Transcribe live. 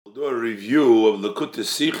Do a review of the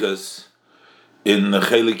Sichas in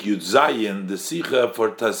Chelek Yud Zayin, the Sicha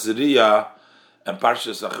for Tazria and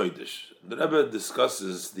Tazria-Hachodesh. The Rebbe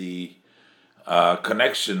discusses the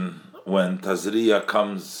connection when Tazria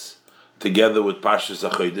comes together with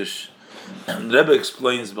Tazria-Hachodesh. And the Rebbe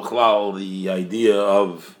explains B'chlal the idea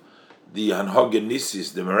of the Hanhog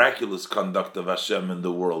Nisis, the miraculous conduct of Hashem in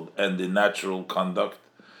the world, and the natural conduct,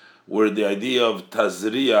 where the idea of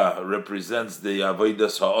Tazria represents the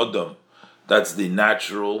Avodas Ha'odam. That's the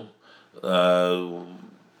natural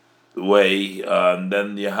way. And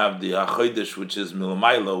then you have the Hachodesh, which is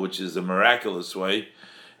Milamaila, which is a miraculous way.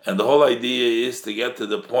 And the whole idea is to get to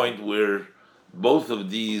the point where both of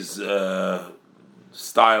these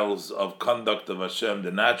styles of conduct of Hashem,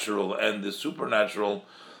 the natural and the supernatural,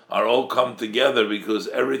 are all come together because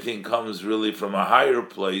everything comes really from a higher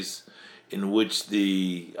place, in which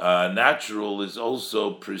the natural is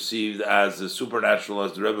also perceived as the supernatural,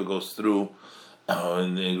 as the Rebbe goes through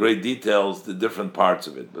in great details the different parts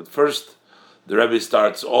of it. But first, the Rebbe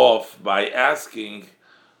starts off by asking,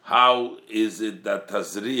 how is it that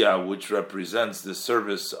Tazria, which represents the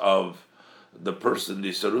service of the person,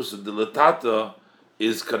 the Sarusa Dilatata,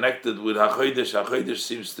 is connected with Hachodesh? Hachodesh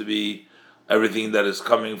seems to be everything that is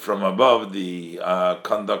coming from above, the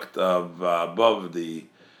conduct of above the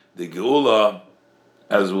Geula,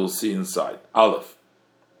 as we'll see inside. Aleph.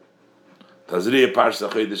 Tazria Parshas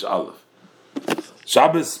Hachodesh Aleph.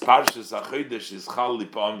 Shabbos Parshas Hachodesh is Chal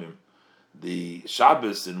Lipamim. The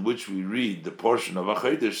Shabbos in which we read the portion of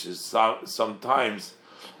Hachodesh is sometimes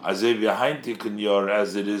as it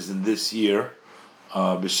is in this year,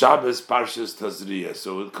 B'Shabbos Parshas Tazria.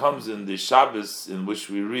 So it comes in the Shabbos in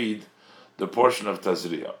which we read the portion of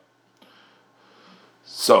Tazria.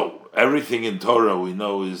 So everything in Torah we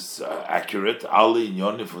know is accurate. Ali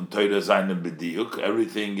Yonif and Torah Zayin B'Diuk.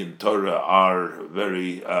 Everything in Torah are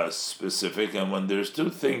very specific, and when there's two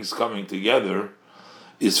things coming together,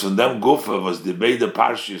 is from them Gufa was the beide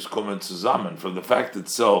Parshas kommen zusammen. From the fact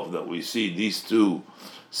itself that we see these two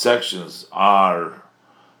sections are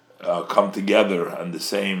come together on the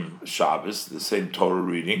same Shabbos, the same Torah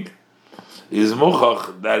reading, is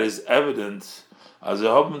muchach, that is evident as a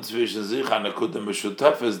Hobben zwischen sich and Nekudim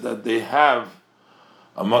Meshutefes, that they have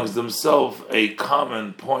amongst themselves a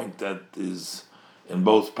common point that is in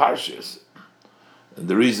both parshas. And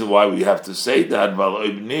the reason why we have to say that, well,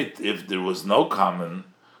 if there was no common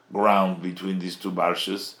ground between these two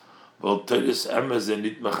parshas, well, Teures Emes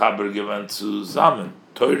nit mechaber gewen zusammen.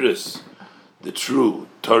 Teures, the true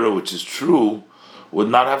Torah, which is true, would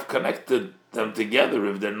not have connected them together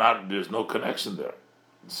if there's no connection there.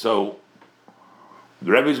 So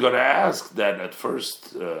the Rebbe is going to ask that at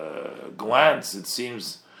first glance, it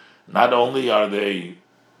seems not only are they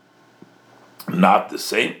not the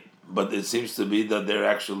same, but it seems to be that they're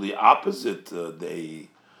actually opposite. They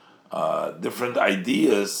different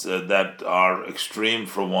ideas that are extreme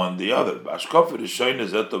from one the other.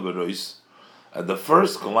 At the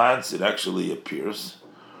first glance, it actually appears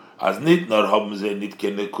as nit nor haben sie nit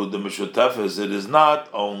keine Nekudim Meshutefes. It is not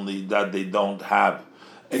only that they don't have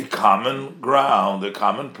a common ground, a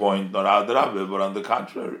common point, nor adrabe, but on the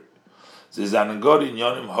contrary, it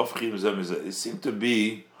seem to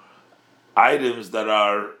be items that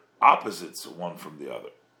are opposites one from the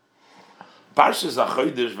other. Parshas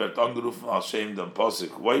Hachodesh wird angerufen als Shem dem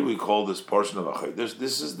Posuk. Why we call this portion of Hachodesh?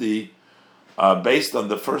 This is the based on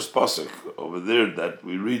the first Posuk over there that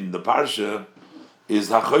we read in the Parsha, is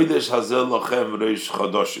Hachodesh Hazel Lochem Reish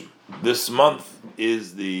Chodoshim. This month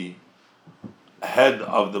is the head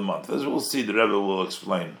of the month. As we'll see, the Rebbe will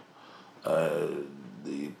explain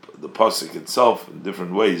the pasuk itself in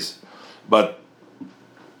different ways. But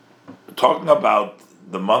talking about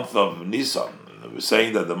the month of Nisan, we're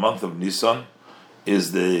saying that the month of Nisan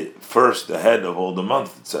is the head of all the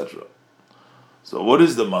month, etc. So what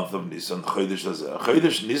is the month of Nisan? Chodesh Hazeh.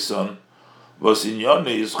 Chodesh Nisan was in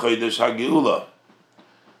Yoni is Chodesh HaGeula.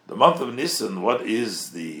 The month of Nisan, what is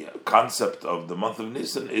the concept of the month of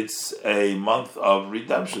Nisan? It's a month of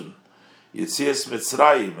redemption. Yetzias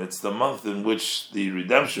Mitzrayim, it's the month in which the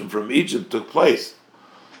redemption from Egypt took place.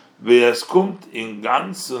 Ve'es kumt in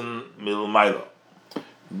ganzen milmayla.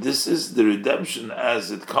 This is the redemption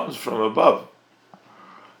as it comes from above.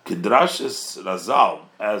 Kedrashes Razal,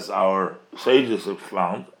 as our sages have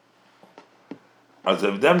found, as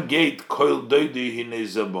of them gate koil doidi hine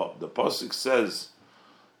zabo. The pasuk says,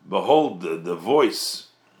 behold, the voice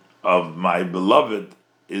of my beloved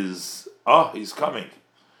is, he's coming.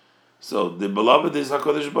 So the beloved is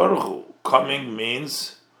HaKadosh Baruch Hu. Coming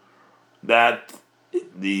means that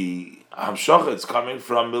the Hamshach is coming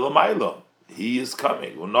from Milamayla. He is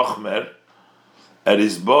coming. Unochmer, At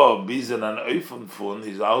his bo bizen an oifen fun,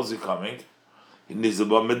 he's how's he coming? He needs a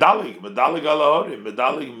bo medalig alahorim.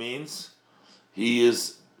 Medalig means he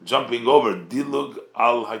is jumping over dilug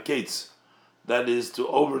al haketz. That is to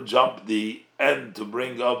over jump the end to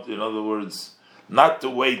bring up. In other words, not to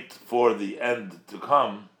wait for the end to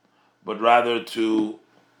come, but rather to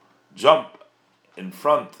jump in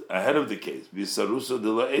front, ahead of the case. Bisarusa de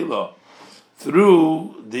la ela,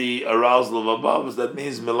 through the arousal of above. That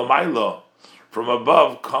means milamailo. From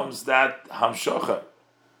above comes that hamshocha.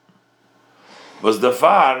 Was the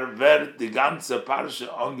far wird die ganze Parsha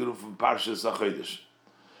angerufen Parshas Hachodesh.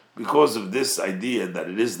 Because of this idea that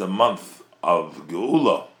it is the month of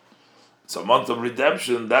Geula, it's a month of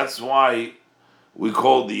redemption. That's why we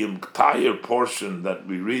call the entire portion that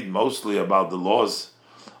we read mostly about the laws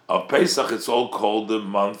of Pesach. It's all called the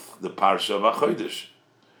month, the Parsha of Hachodesh.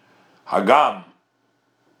 Hagam.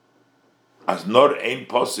 As nor ein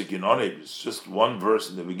posik in onib, it's just one verse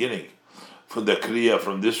in the beginning. From the Kriya,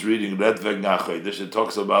 from this reading, Red Veg Hachodesh, it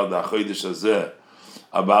talks about the Hachodesh Hazeh,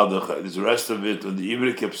 about the Hachodesh. The rest of it, on the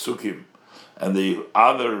Ibrike Psukim, and the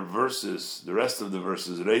other verses, the rest of the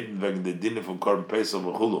verses, Reiden Veg the Dinah from Korban Pesach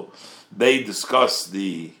V'chulu, they discuss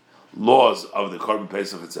the laws of the Korban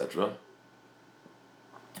Pesach, etc.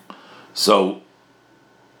 So,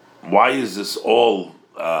 why is this all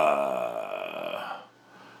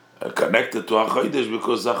connected to Hachodesh?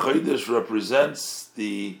 Because Hachodesh represents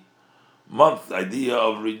the month, idea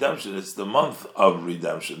of redemption. It's the month of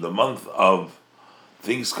redemption, the month of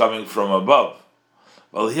things coming from above.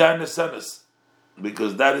 Well, here in the sense,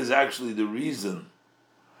 because that is actually the reason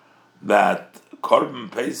that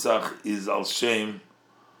Korban Pesach is al Shem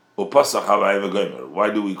Upasach Havayva Gomer. Why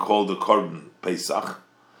do we call the Korban Pesach?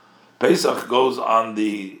 Pesach goes on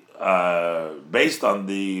the based on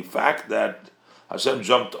the fact that Hashem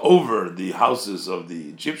jumped over the houses of the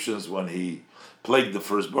Egyptians when he plagued the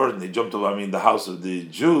firstborn. He jumped over, the house of the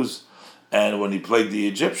Jews, and when he plagued the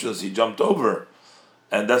Egyptians, he jumped over,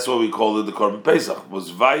 and that's what we call it the Korban Pesach.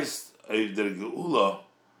 Was Weist der Geula,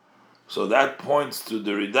 so that points to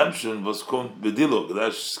the redemption. Was kommt bedilug,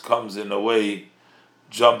 that comes in a way,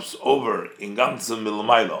 jumps over in ganze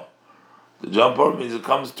milmailo. The jump over means it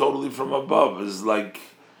comes totally from above. It's like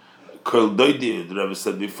Kol Doidi, the Rebbe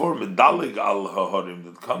said before, medalig al hahorim,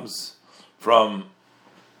 that comes from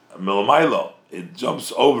milmailo. It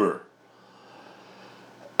jumps over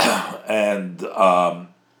and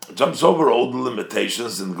jumps over all the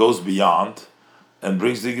limitations and goes beyond and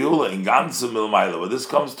brings the Geula in ganze milmailo. But this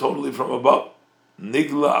comes totally from above.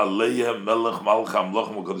 Nigla aleya melech malcham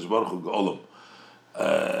lochem HaKadosh Baruch Hu geolam.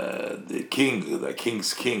 The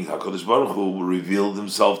king's king, HaKadosh Baruch Hu, revealed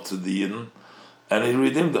himself to the Yidden and he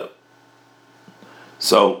redeemed them.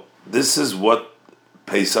 So this is what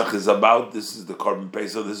Pesach is about. This is the Korban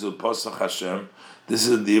Pesach. This is Pesach Hashem. This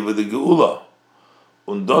is the Diva the Geula.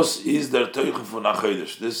 Und das ist der Teuchen von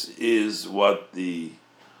Hachodesh. This is what the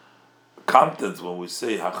content when we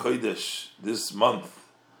say Hachodesh. This month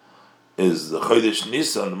is the Chodesh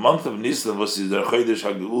Nisan. The month of Nisan was the Chodesh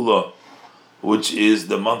HaGeula, which is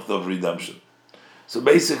the month of redemption. So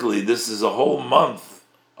basically, this is a whole month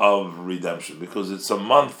of redemption because it's a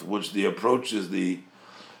month which the approach is the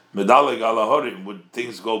Medalig alahorim, when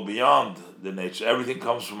things go beyond the nature. Everything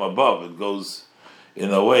comes from above. It goes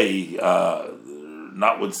in a way,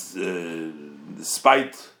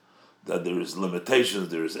 despite that there is limitations,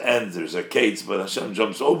 there is ends, there's a gates, but Hashem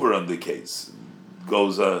jumps over on the gates,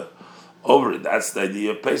 goes over it. That's the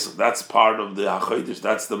idea of Pesach. That's part of the Hachodesh.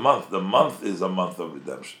 That's the month. The month is a month of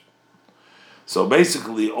redemption. So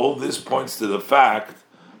basically, all this points to the fact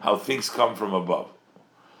how things come from above.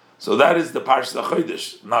 So that is the Parshas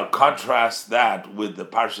Hachodesh. Now contrast that with the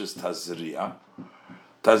Parshas Tazria.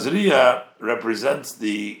 Tazria represents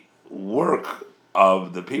the work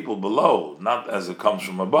of the people below, not as it comes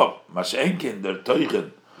from above. Mashenkin der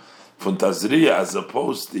Teuchen von Tazria, as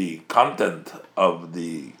opposed to the content of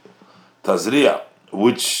the Tazria,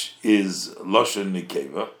 which is Loshen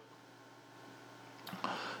Nikeva.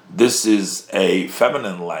 This is a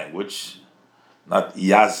feminine language, not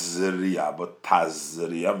Yazria, but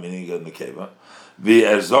Tazria, meaning a Nikeva. Vi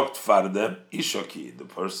zogt fardem Ishoki. The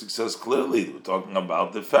person says clearly, we're talking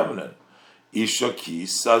about the feminine. Ishoki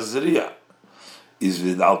Sazria. Is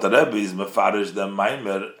with Alter Rebbe, is Mefarish the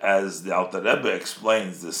Maimer, as the Alter Rebbe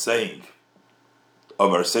explains the saying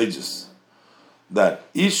of our sages, that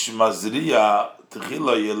Ish Mazriya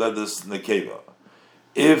Techila Yeledes Nekeva.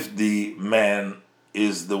 If the man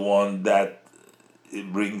is the one that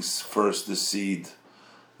brings first the seed,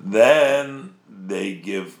 then they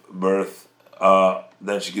give birth.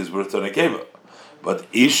 Then she gives birth to Nekeva. But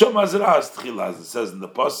Isha Mazriya is Techila, as it says in the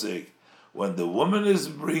pasuk, when the woman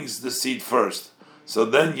brings the seed first, so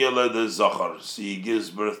then Yeled Zachar, she gives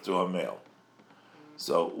birth to a male.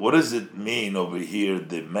 So what does it mean over here,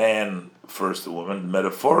 the man first, the woman?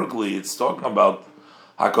 Metaphorically, it's talking about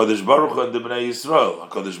HaKadosh Baruch Hu and the Bnei Yisrael.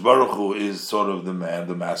 HaKadosh Baruch Hu is sort of the man,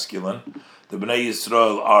 the masculine. The Bnei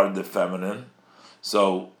Yisrael are the feminine.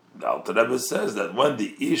 So the Alter Rebbe says that when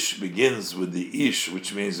the Ish begins with the Ish,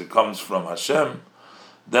 which means it comes from Hashem,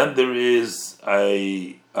 then there is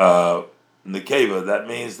a Nekeva. That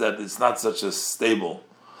means that it's not such a stable.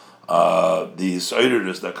 The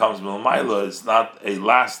Soiridus that comes from Maila is not a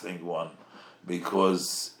lasting one,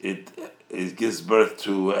 because it gives birth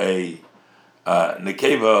to a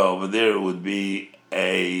Nekeva. Over there would be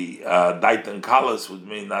a Daitan Kalas, would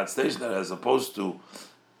mean not stationary, as opposed to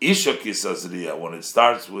Isha Kisazriya, when it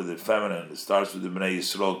starts with the feminine, it starts with the Bnei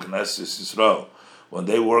Yisrael, Knesset Yisrael. When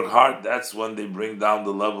they work hard, that's when they bring down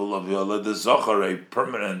the level of Yoled Zohar, a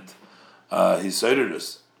permanent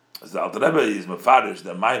Hisoidus. As the Alter Rebbe is Mefarish,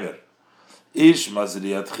 the Maimer. Ish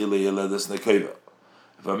Mazriyat Chile Yeledes Nekeva.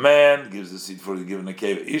 If a man gives the seed for the given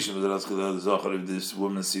Nekeva, Ish Mazriyat Chile Yeledes Zohar, if this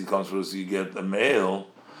woman's seed comes first, you get a male.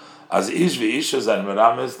 As Ish v'Isha Zayin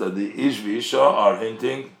Meramis, that the Ish v'Isha are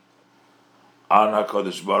hinting on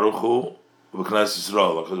HaKadosh Baruch Hu v'Knes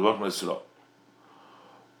Yisrael, HaKadosh Baruch Hu Yisrael.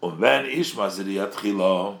 And when Ish Mazriyat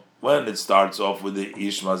Chila, when it starts off with the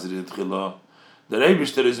Ish Mazriyat Chila, the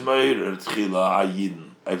Rebishter is Meir Chila Ayidin.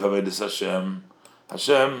 Evavedis Hashem.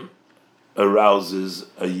 Hashem arouses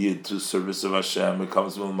a Yid to service of Hashem. It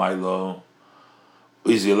comes from Milo.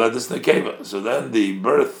 So then the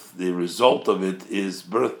birth, the result of it is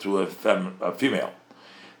birth to a female.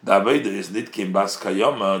 The Aveda is Nitkim Bas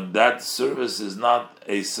Kayoma. That service is not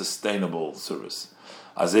a sustainable service.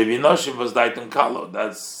 As Evinoshim was Daitan Kalo.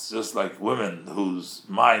 That's just like women whose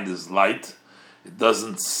mind is light. It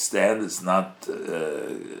doesn't stand. It's not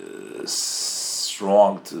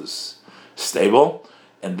strong to stable,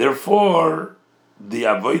 and therefore the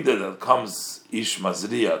avodah that comes Ish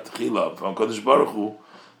Mazriya Tchila from Kodesh Baruch Hu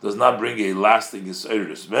does not bring a lasting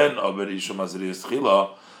Yisraelis. When Ober Ish Mazriya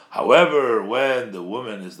Tchila, however, when the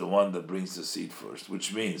woman is the one that brings the seed first,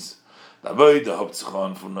 which means the avodah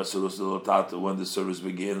Hoptzchon from Nasurus Delotata, when the service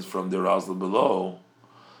begins from the arousal below,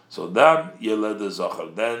 so then Yeled Zachar,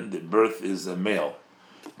 then the birth is a male.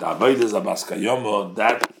 The avodah is a Baskayomo,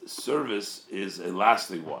 that service is a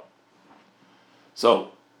lasting one.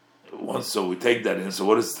 So we take that in. So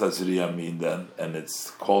what does Tazria mean then? And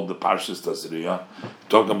it's called the Parshas Tazria,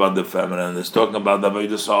 talking about the feminine. It's talking about the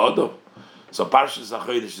Avodah Sa'odom. So Parshas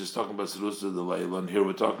Hachodesh is talking about Serusa de Leila, and here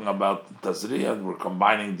we're talking about Tazria, and we're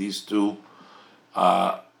combining these two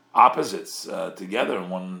opposites together in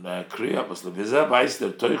one kriya.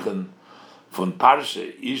 Von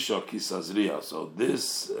Parshe Isha Kisazriya. So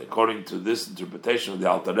this, according to this interpretation of the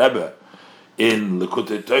Alter Rebbe in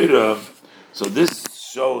Lekutei Torah, so this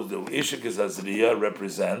shows that Isha Kisazriya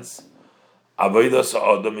represents Avodah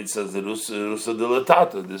Sa'odom. It says the Rusa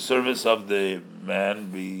Dilatata, the service of the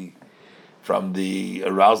man be from the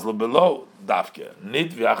arousal below Dafke.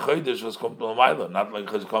 Nit v'achodesh was come to not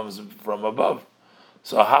like it comes from above.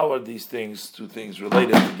 So how are these two things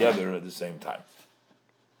related together at the same time?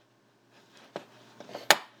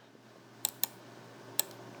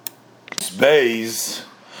 Base,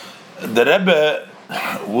 the Rebbe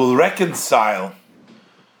will reconcile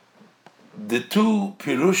the two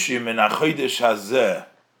pirushim in Hachodesh Hazeh,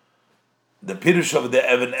 the pirush of the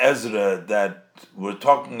Even Ezra that we're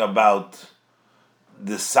talking about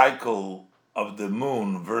the cycle of the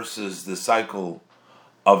moon versus the cycle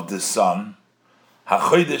of the sun.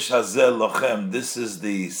 Hachodesh Hazeh Lochem, this is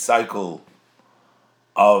the cycle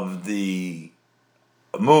of the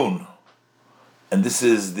moon, and this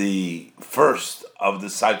is the first of the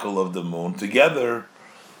cycle of the moon, together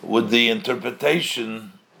with the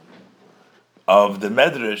interpretation of the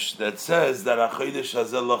Medrash that says that Hachodesh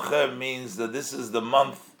Hazeh Lochem means that this is the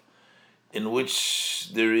month in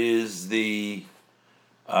which there is the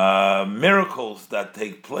miracles that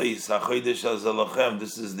take place. Hachodesh Hazeh Lochem,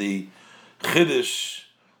 this is the Chiddush,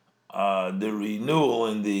 the renewal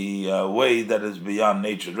in the way that is beyond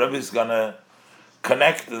nature. Rebbe is going to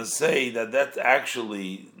connect and say that that's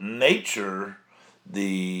actually nature,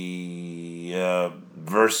 the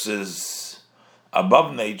verses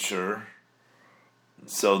above nature,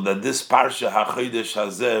 so that this Parsha Hachodesh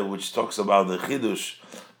Hazeh, which talks about the Chiddush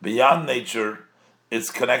beyond nature, it's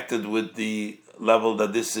connected with the level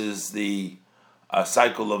that this is the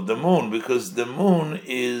cycle of the moon, because the moon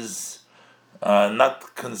is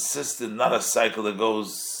not consistent, not a cycle that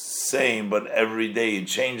goes same, but every day it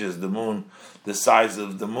changes. The moon, the size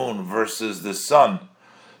of the moon versus the sun.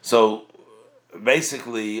 So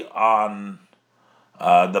basically on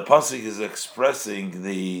the pasuk is expressing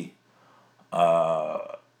the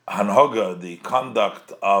hanhoga, the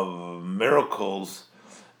conduct of miracles,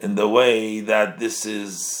 in the way that this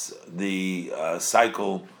is the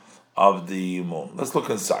cycle of the moon. Let's look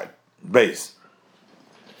inside. Base.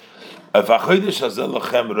 That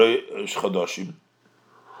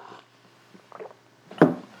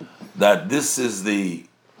this is the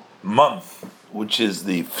month, which is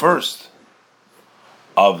the first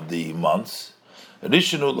of the months.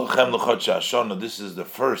 This is the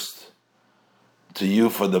first to you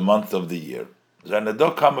for the month of the year. The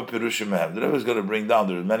Rebbe is going to bring down,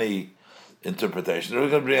 there are many interpretations. The Rebbe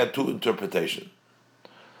is going to bring out two interpretations.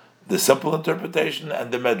 The simple interpretation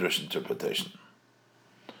and the Medrash interpretation.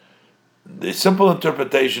 The simple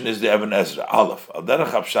interpretation is the Even Ezra. Aleph. Al derech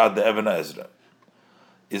hapshat the Even Ezra.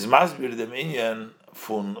 Is masbir dem inyan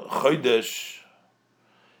fun Chodesh.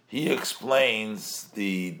 He explains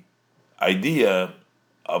the idea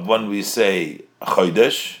of when we say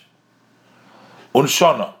Chodesh,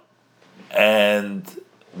 Unshana, and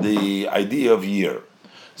the idea of year.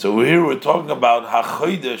 So here we're talking about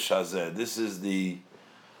HaChodesh Hazeh. This is the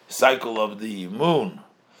cycle of the moon.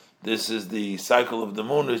 This is the cycle of the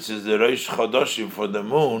moon, which is the Rosh Chodoshim for the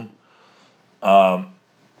moon.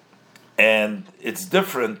 And it's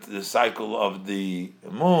different, the cycle of the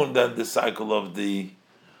moon, than the cycle of the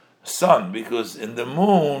sun, because in the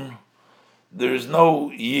moon, there's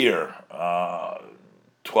no year.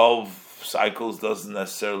 12 cycles doesn't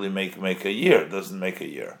necessarily make a year. Doesn't make a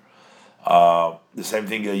year. The same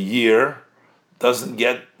thing, a year doesn't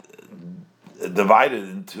get divided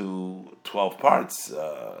into 12 parts.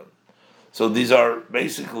 So these are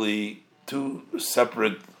basically two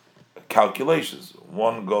separate calculations.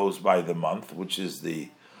 One goes by the month, which is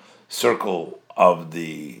the circle of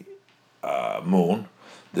the moon.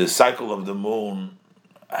 The cycle of the moon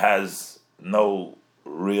has no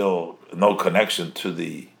connection to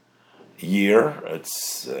the year.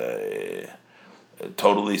 It's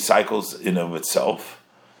totally cycles in of itself.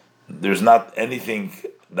 There's not anything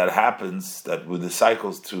that happens that with the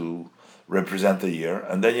cycles to represent a year.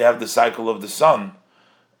 And then you have the cycle of the sun,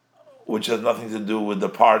 which has nothing to do with the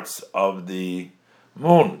parts of the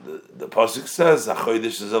moon. The pasuk says,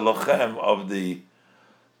 "Hachodesh is a lochem," of the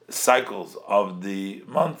cycles of the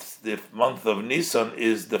months. The month of Nisan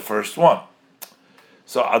is the first one.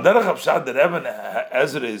 So Adarach Hapshad, the Rebbe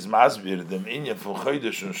Ezra is masbir dem inyan for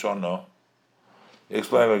Chodesh and Shana. He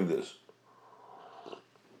explained like this: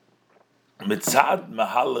 Mitzad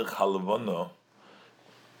Mahalach Halavono,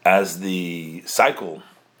 as the cycle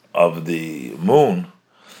of the moon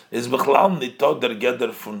is Bechlal Nitod der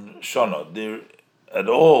Geder fun Shana. There at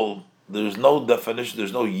all, there's no definition.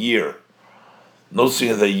 There's no year. No thing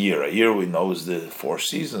as a year. A year we know is the 4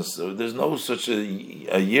 seasons. So there's no such a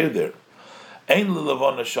year there. Ein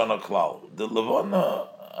levana shana klal. The levana,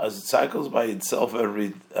 as it cycles by itself,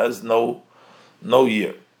 has no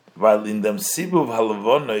year. While in them sibuv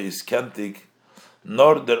halavana is kentik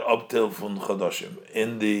nor der uptel fun chodoshim.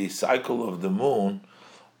 In the cycle of the moon,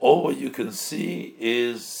 all what you can see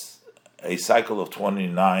is a cycle of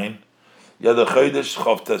 29. Yad chodesh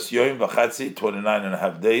chavtas yom v'chatzi, 29 and a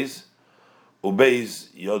half days. Ubeis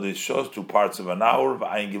yodesh shos, 2 parts of an hour.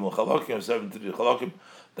 V'ayin gimel chalokim, 73 chalokim.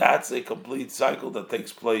 That's a complete cycle that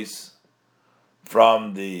takes place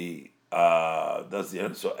from the that's the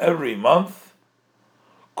end. So every month,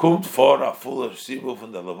 kumt for a full sibuv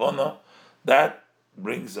from the levana, that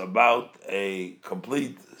brings about a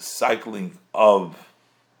complete cycling of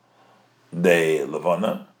the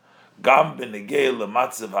levana. Gam benegei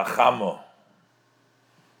lematzev hachamo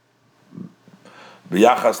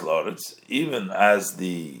b'yachas la'aretz, even as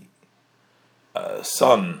the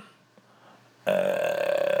sun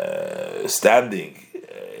standing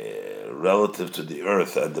relative to the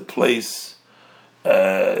earth and the place,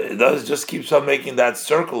 it just keeps on making that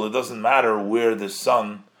circle. It doesn't matter where the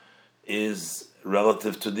sun is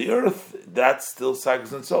relative to the earth. That still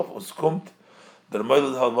cycles itself. And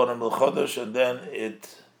then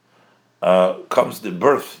it comes the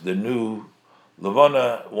birth, the new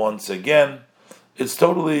Levana once again. It's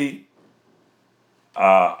totally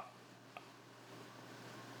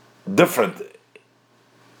different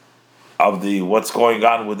of the what's going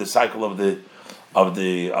on with the cycle of the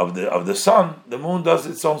sun. The moon does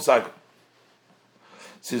its own cycle.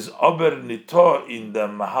 It says aber nito in the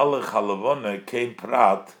mahalach halavone kein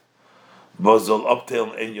prat bozol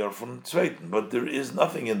uptel in your von zweiten. But there is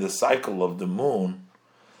nothing in the cycle of the moon.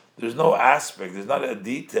 There's no aspect. There's not a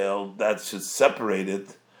detail that should separate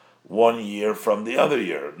it one year from the other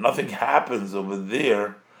year. Nothing happens over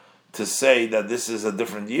there to say that this is a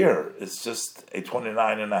different year. It's just a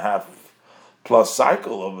 29 and a half plus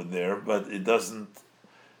cycle over there, but it doesn't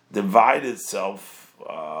divide itself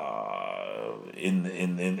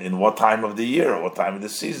in what time of the year or what time of the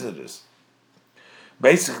season it is.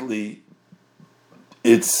 Basically,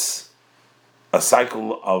 it's a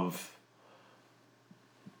cycle of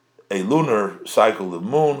a lunar cycle. The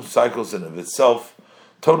moon cycles in of itself,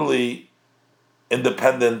 totally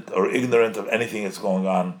independent or ignorant of anything that's going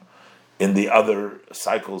on in the other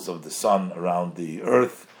cycles of the sun around the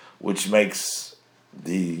earth, which makes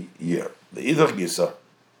the year. The Idach Gisa,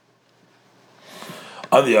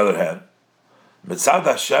 on the other hand, Mitzad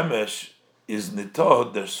HaShemesh is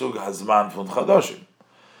nitoh der Sug Hazman von Chadoshim.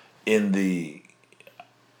 In the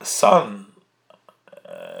sun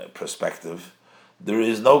perspective, there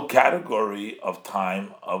is no category of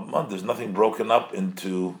time of month. There's nothing broken up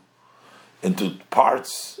into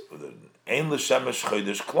parts. Ein l'shemesh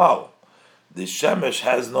chodesh klal. The shemesh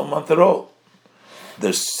has no month at all. The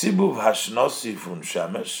sibuv hashnosi fun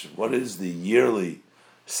shemesh. What is the yearly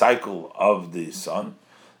cycle of the sun?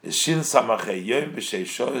 Is shin samachei yom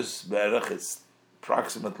b'sheishois be'erech. It's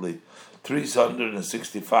approximately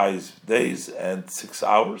 365 days and 6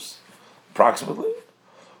 hours, approximately.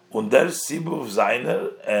 Und der sibuv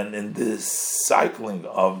seiner, and in this cycling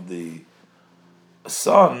of the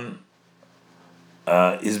sun,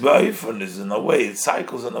 is ba'ifon, is in a way, it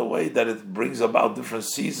cycles in a way that it brings about different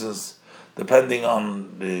seasons depending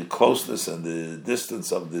on the closeness and the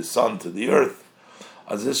distance of the sun to the earth.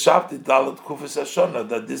 As this shapti dalat kufis hashana,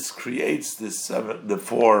 that this creates the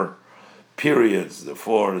 4 periods, the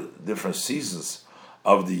 4 different seasons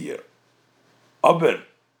of the year. Aber,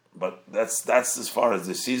 but that's as far as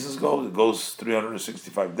the seasons go. It goes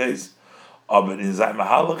 365 days. Aber in Zay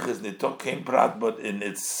Mahalach is nitok kein prat, but in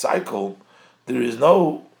its cycle, there is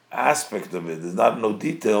no aspect of it. There's no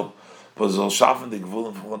detail. That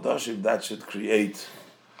should create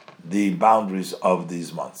the boundaries of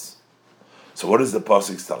these months. So what is the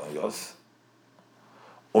pasuk telling us?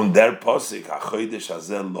 Und der pasuk hachodesh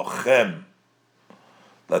hazeh lochem,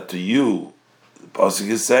 that to you, the pasuk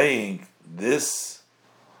is saying this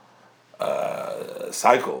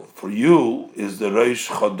cycle for you is the Reish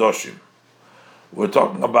Chodoshim. We're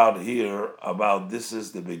talking about this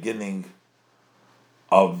is the beginning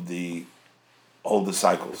of all the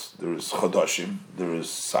cycles. There is Chodoshim, there is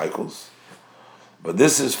cycles. But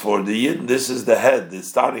this is for the Yid, this is the head,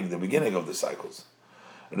 the beginning of the cycles.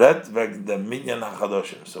 Red veg the minyan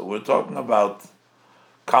hachadoshim. So we're talking about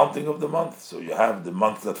counting of the month. So you have the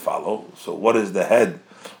month that follow. So what is the head?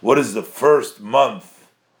 What is the first month?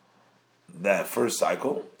 That first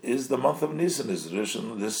cycle is the month of Nisan.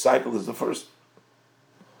 This cycle is the first.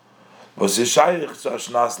 Which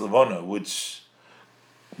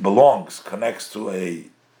connects to a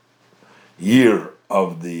year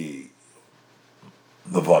of the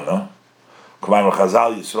Levana. As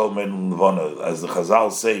the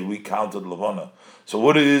Chazal say, we counted Levana. So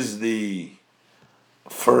what is the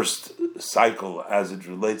first cycle as it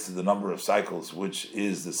relates to the number of cycles, which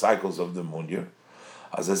is the cycles of the moon year?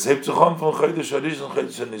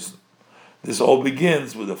 This all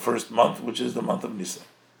begins with the first month, which is the month of Nisan.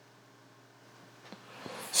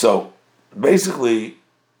 So basically,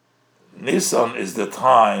 Nisan is the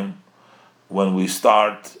time when we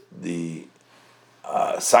start the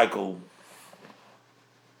cycle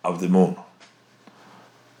of the moon.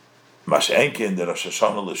 Mashenkin the Rosh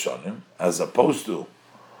Hashanah L'shonim, as opposed to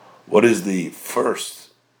what is the first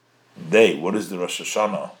day, what is the Rosh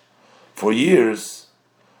Hashanah for years,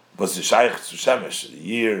 but the Shaykh Shemesh, the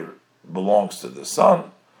year belongs to the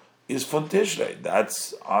sun, is from Tishrei.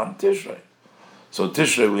 That's on Tishrei. So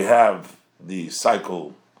Tishrei, we have the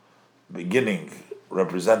cycle beginning,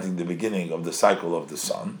 representing the beginning of the cycle of the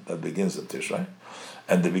sun, that begins in Tishrei,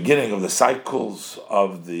 and the beginning of the cycles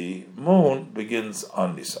of the moon begins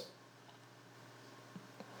on Nisan.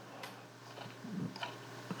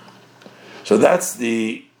 So that's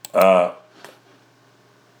the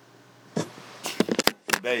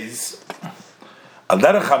base.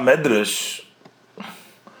 Al-Derech HaMedrash,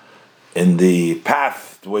 in the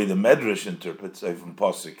path, the way the Medrash interprets, from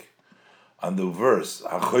Pasuk, on the verse,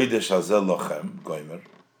 HaChodesh Hazeh Lochem, Goimer,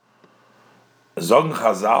 Zogn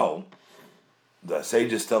Chazal, the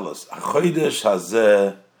sages tell us, HaChodesh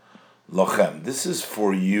Hazeh Lochem, this is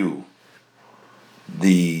for you.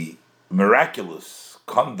 The miraculous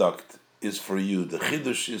conduct is for you. The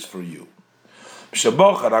Chidush is for you.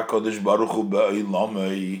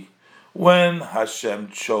 When Hashem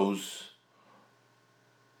chose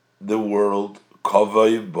the world,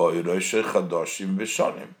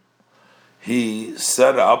 He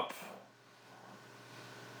set up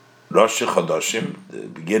Rosh Chodashim, the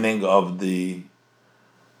beginning of the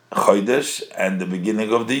Chodesh and the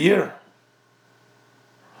beginning of the year.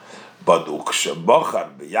 But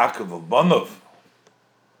Ukshabachar Yaakov Bonov,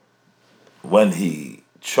 when he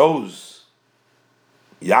chose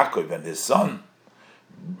Yaakov and his son,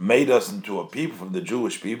 made us into a people from the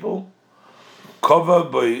Jewish people, Kova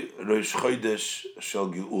by Rosh Chodesh Shel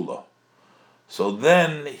Geula. So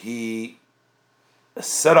then he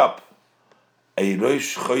set up a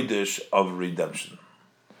Rosh Chodesh of redemption.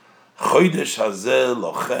 Chodesh Hazeh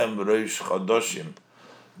Lochem Rosh Chodoshim.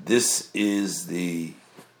 This is the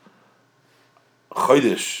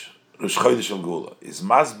Chodesh, Rosh Chodesh of Geula. Is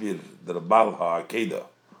Masbir the Baal HaAkedah.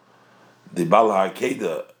 The Baal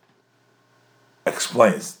HaAkedah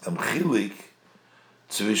explains the Chilik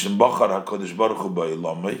zwischen Bachar HaKadosh Baruch Hu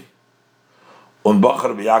Ba'ilomei and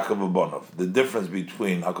Bachar B'Yaakov Bonov. The difference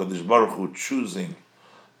between HaKadosh Baruch Hu choosing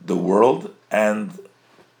the world and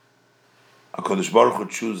HaKadosh Baruch Hu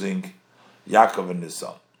choosing Yaakov and his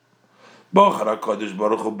son. Bachar HaKadosh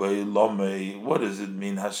Baruch Hu Ba'ilomei. What does it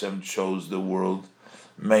mean Hashem chose the world?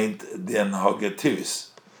 Meint den Hagetivis.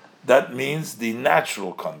 That means the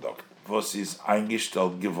natural conduct. Was ist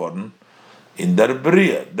eingestellt geworden in der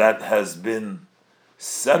Bria, that has been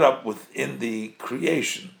set up within the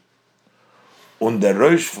creation. Und der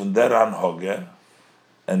Rosh von der Anhoge,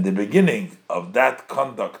 and the beginning of that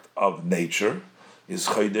conduct of nature is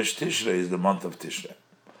Chodesh Tishrei, is the month of Tishrei.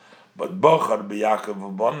 But Bochar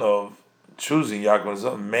b'Yaakov Bonov, choosing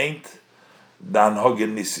Yaakov meant the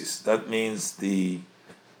Anhoge Nisis. That means the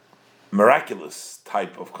miraculous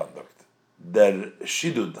type of conduct. Der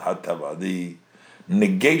Shidud Hatava, the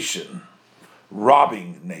negation,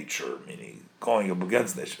 robbing nature, meaning going up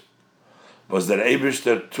against nature, was der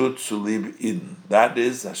Eibishter tut zu lieb Eden. That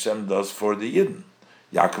is, Hashem does for the Eden,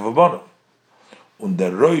 Yaakov Abonov. Und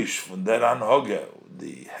der Rosh von der Anhoge,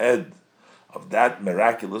 the head of that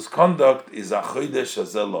miraculous conduct, is a Chodesh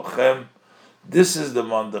Hazel Lochem. This is the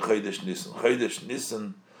month, the Chodesh Nisan. Chodesh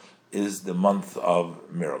Nisan is the month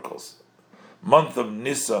of miracles. Month of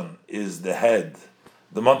Nisan is the head.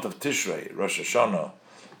 The month of Tishrei, Rosh Hashanah,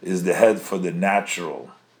 is the head for the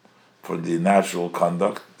natural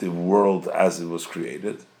conduct, the world as it was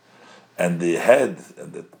created, and the head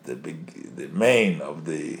and the main of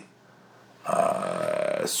the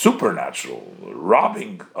supernatural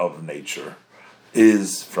robbing of nature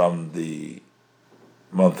is from the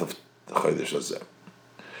month of Chodesh Hazeh.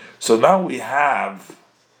 So now we have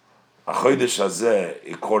a Chodesh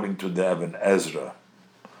Hazeh, according to the Ibn Ezra,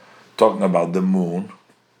 talking about the moon,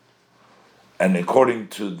 and according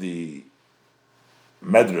to the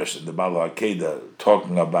Medrash and the Baal HaAkedah,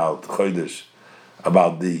 talking about Chodesh,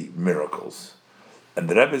 about the miracles. And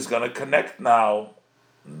the Rebbe is going to connect now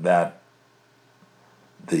that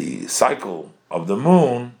the cycle of the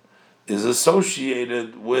moon is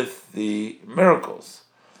associated with the miracles,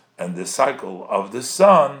 and the cycle of the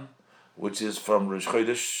sun, which is from Rosh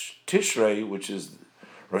Chodesh Tishrei, which is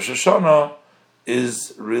Rosh Hashanah,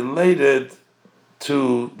 is related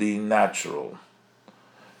to the natural,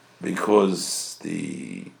 because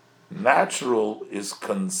the natural is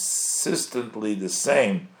consistently the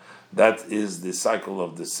same. That is the cycle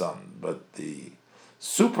of the sun, but the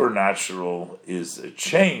supernatural is a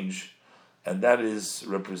change, and that is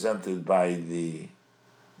represented by the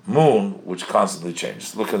moon, which constantly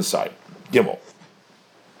changes. Look inside. Gimel.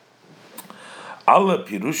 Alle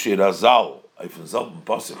Pirushi Razal, from selben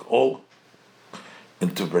Pasuk, all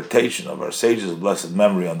interpretation of our sages of blessed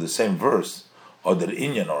memory on the same verse, or the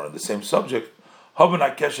Inyan, or on the same subject,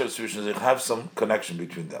 have some connection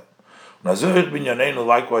between them.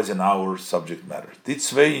 Likewise in our subject matter. The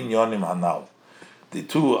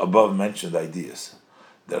two above mentioned ideas.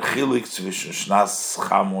 The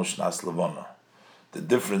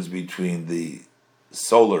difference between the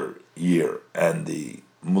solar year and the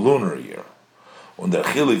lunar year. And the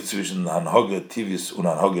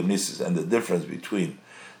difference between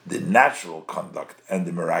the natural conduct and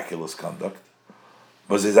the miraculous conduct.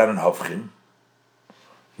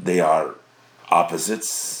 They are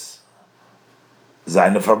opposites.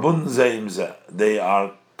 They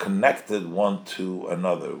are connected one to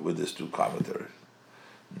another with these two commentaries.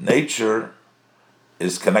 Nature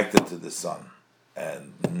is connected to the sun,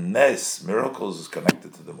 and Nes, miracles, is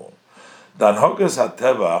connected to the moon.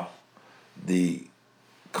 The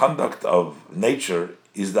conduct of nature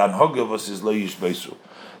is the anhoga versus loyish beisu.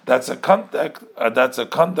 That's a conduct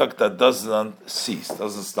that doesn't cease,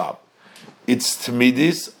 doesn't stop. It's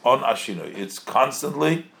tmidis on ashinoi. It's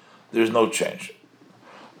constantly, there's no change.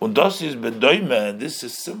 Und das ist bedoime, this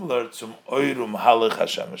is similar to oirum halach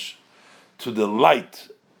hashemesh, to the light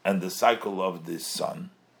and the cycle of the sun.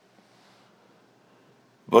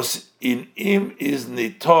 Was in im is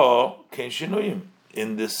nito ken shinuyim.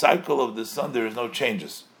 In the cycle of the sun, there is no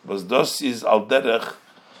changes. Was das is al derech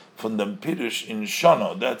from the Pirush in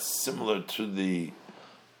Shana. That's similar to the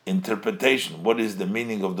interpretation. What is the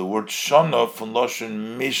meaning of the word Shana from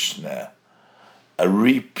Loshen Mishnah? A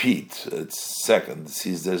repeat. It's second. It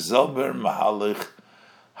says the Zelber Mahalich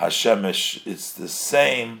Hashemesh. It's the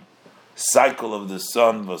same cycle of the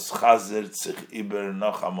sun. Was Chazer Tzich Iber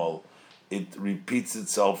Nachamol. It repeats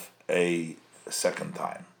itself a second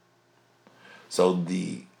time. So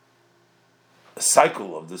the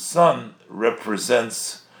cycle of the sun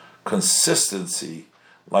represents consistency,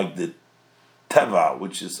 like the teva,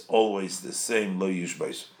 which is always the same, lo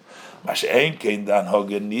yushbais. Mash'ein kein dan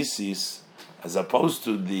hogen nisis, as opposed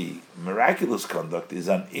to the miraculous conduct, is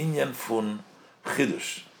an inyan fun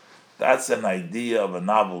chidush. That's an idea of a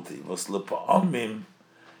novelty. Was lepa'amim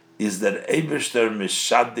is that Eibishter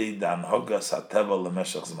mishadi dan hogas hateva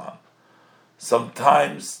lemeshach zman.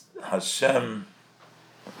 Sometimes Hashem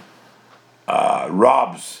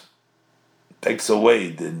takes away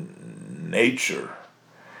the nature,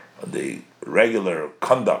 the regular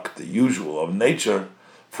conduct, the usual of nature,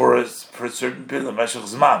 for a certain period of meshach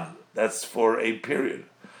zman. That's for a period,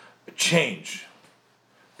 a change.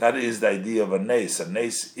 That is the idea of a nes. A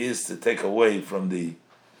nes is to take away from the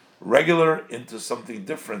regular into something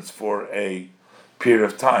different for a period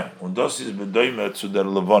of time. Und das ist bedoimer zu der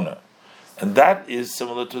Levona. And that is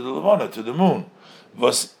similar to the Levona, to the moon.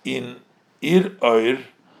 Was in Ir Oir,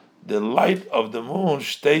 the light of the moon,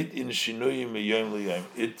 steht in Shinuyim miyom liyom.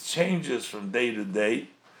 It changes from day to day.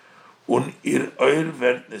 Und Ir Oir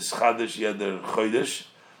wird nischadesh jeder chodesh.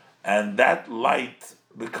 And that light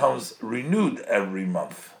becomes renewed every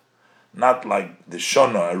month. Not like the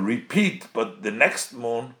Shona, a repeat, but the next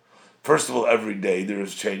moon, first of all, every day there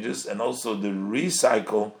is changes, and also the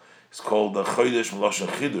recycle is called the Chodesh Meloshen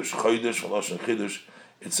Chidush. Chodesh Meloshen Chidush,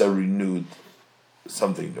 it's a renewed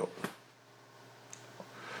something new.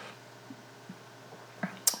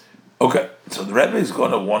 Okay, so the Rebbe is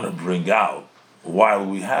going to want to bring out, while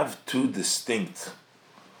we have two distinct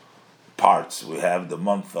parts, we have the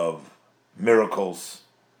month of miracles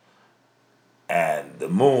and the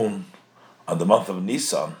moon on the month of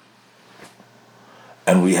Nisan,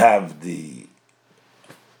 and we have the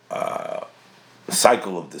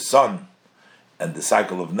cycle of the sun and the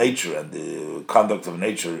cycle of nature and the conduct of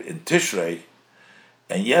nature in Tishrei,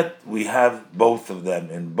 and yet we have both of them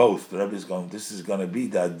in both. The Rebbe is going, this is going to be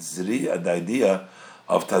the idea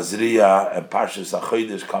of Tazria and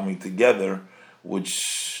Tazria-Hachodesh coming together,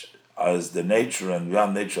 which as the nature and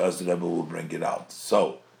beyond nature, as the Rebbe will bring it out.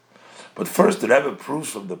 So, but first the Rebbe proves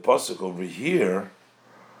from the pasuk over here,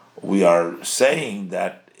 we are saying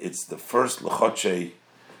that it's the first L'choche,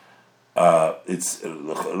 it's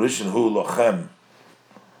Rishon Hu Lochem,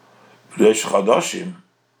 Reish Chadoshim,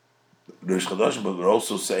 but we're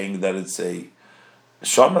also saying that it's a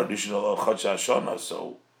Shana, Rishon Hu L'choche Shana,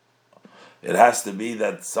 so it has to be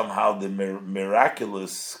that somehow the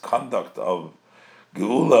miraculous conduct of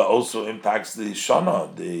Geula also impacts the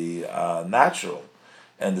Shana, the natural.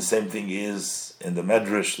 And the same thing is in the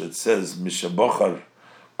Medrash that says, Mishabochar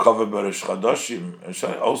Kaveh B'Rosh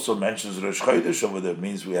Chadoshim, also mentions Rosh Chodesh over there. It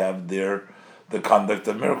means we have there the conduct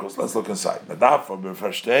of miracles. Let's look inside.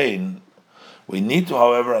 We need to,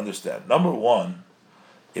 however, understand. Number one,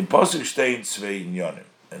 in Pasuk Shtein Tzvei Inyonim.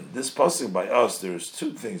 And this Pasuk by us, there's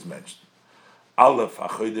two things mentioned. Aleph,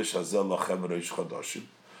 HaChodesh Hazel Lachem Rosh Chadoshim.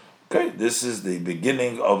 Okay, this is the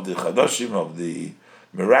beginning of the Chadoshim, of the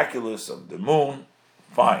miraculous, of the moon.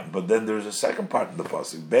 Fine, but then there's a second part in the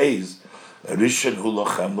pasuk. Beis Rishon Hu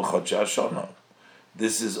Lochem L'Chodesh Hashana.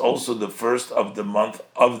 This is also the first of the month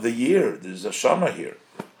of the year. There's a Shana here.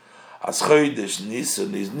 As Chodesh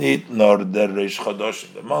Nisan is nit nor der Reish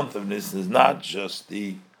Chodoshim. The month of Nisan is not just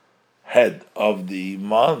the head of the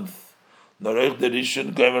month. Nor the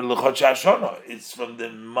Rishon Gomer L'Chodesh Hashana. It's from the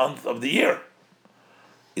month of the year.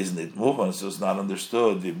 Isn't it moving? So it's not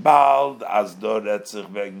understood. V'bald as dor etzich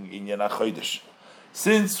wegen inyan HaChodesh.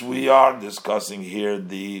 Since we are discussing here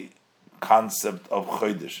the concept of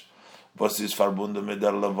Chodesh, was is verbunden mit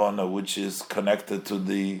der Levana, which is connected to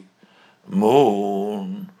the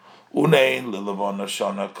moon, unein lelevana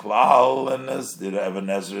shana klal, and as the Rebbe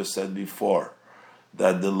Ezra said before,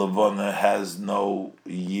 that the Levana has no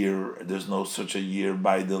year, there's no such a year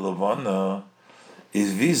by the Levana,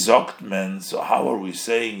 is wie sagt men, so how are we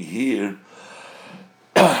saying here,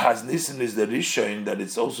 as Nisan is the Rishon, that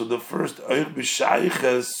it's also the first Oich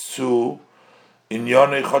B'Shayches to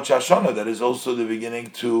Inyonei Chodesh Hashana, that is also the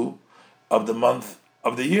beginning of the month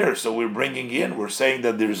of the year. So we're bringing in, we're saying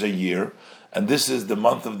that there's a year, and this is the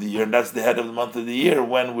month of the year, and that's the head of the month of the year,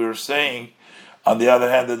 when we're saying, on the other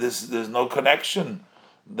hand, that there's no connection,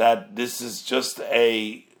 that this is just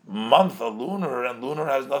a month, a lunar, and lunar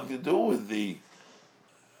has nothing to do with the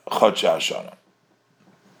Chodshei Hashanah.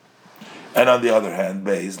 And on the other hand,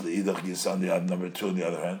 Beis L'idach Gis, on the number 2, on the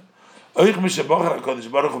other hand, when he said,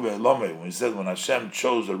 when Hashem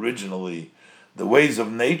chose originally the ways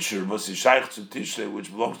of nature, which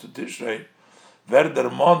belongs to Tishrei,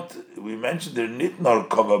 we mentioned there nitnor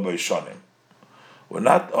kava by Shonim. We're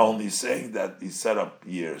not only saying that he set up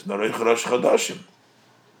years, nor Rosh Chodashim,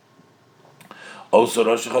 also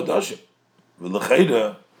Rosh Chodashim.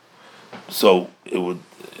 So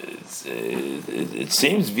it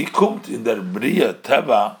seems vikumt in der Bria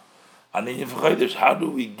Teva, and in Chodesh, how do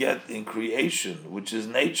we get in creation, which is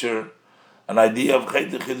nature, an idea of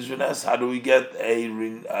Chodesh? How do we get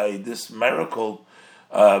this miracle?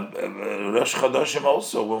 Rosh Chodashim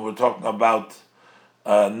also, when we're talking about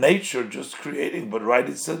nature just creating, but right,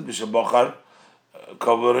 it says B'Shabachar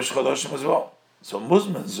cover Rosh Chodashim as well. So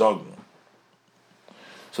Muzman Zogn.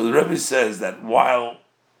 So the Rebbe says that while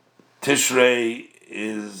Tishrei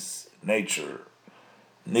is nature,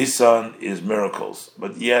 Nisan is miracles,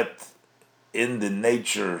 but yet in the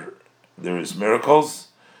nature there is miracles,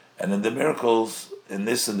 and in the miracles in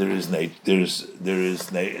Nisan there is nature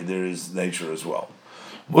as well.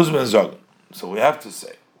 Muzman Zogn. So we have to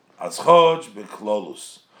say, as Chod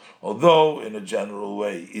beklolus, although in a general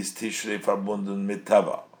way is Tishrei verbunden mit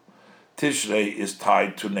Teva, Tishrei is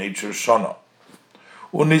tied to nature Shana.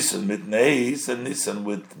 Unisan mit Neis, and Nisan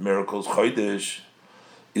with miracles Chodesh,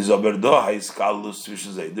 is oberdo haiskalus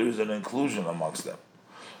zwischen sie. There is an inclusion amongst them.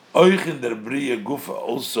 Oich in der Bria Gufa,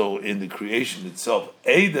 also in the creation itself,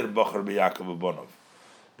 Eider Bacher beYaakov Bonov.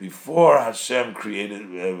 Before Hashem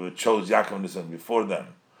chose Yaakov and Nisan, before them,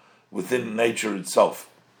 within nature itself,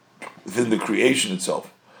 within the creation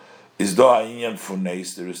itself, is do ha'inyan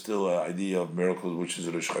funeis. There is still an idea of miracles, which is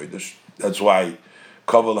Rosh Chodesh. That's why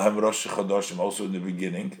Kaval Hem Rosh Chodashim, also in the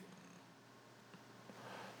beginning.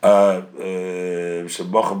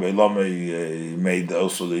 Shabach Beilame made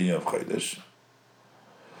also the inyan of Chodesh,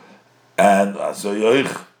 and so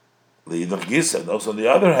Yoich L'idach Gis, and also on the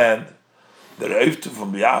other hand, the Reiftu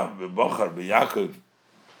from B'Bachar B'Yaakov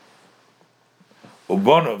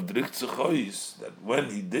Ubonov drikt sich ois, that when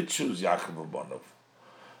he did choose Yaakov Ubonov,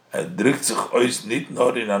 and drikt sich ois nit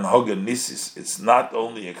nor in an hogen nisis, it's not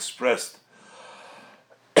only expressed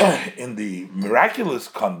in the miraculous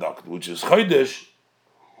conduct, which is Chodesh,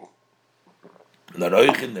 but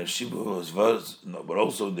also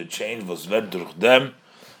the change was ver durch them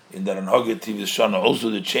in der Anhoge Tivis Shana, also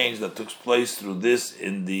the change that took place through this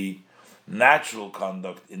in the natural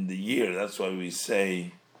conduct in the year. That's why we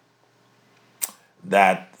say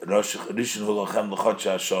that Rosh Rishon Hulachem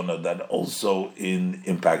L'Chodshei Hashanah, that also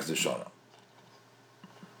impacts the Shana.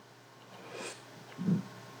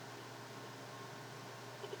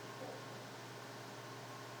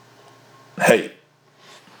 Hey,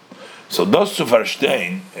 so das zu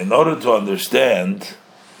verstehen, in order to understand,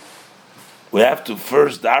 we have to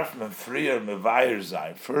first darf men frier mevayer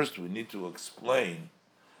sein. First, we need to explain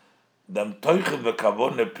dem Teuche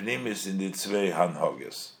v'kavone pnimis in the zwei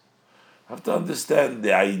Hanhoges. Have to understand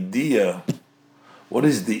the idea, what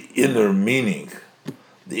is the inner meaning,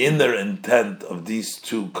 the inner intent of these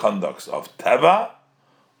two conducts of Teva,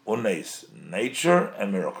 Unes, nature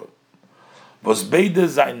and miracle. Was beide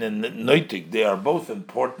seine nötig, they are both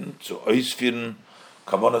important to ausführen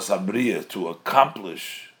Kavonas Abriya, to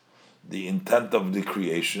accomplish the intent of the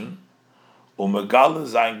creation, Megale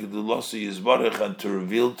sein Gedulosi Yisbarach, and to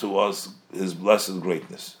reveal to us His blessed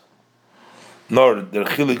greatness. Nor der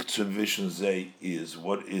Chilik zwischen sie is,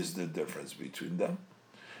 what is the difference between them?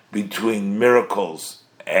 Between miracles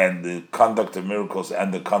and the conduct of miracles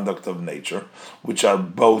and the conduct of nature, which are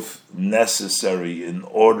both necessary in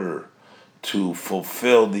order to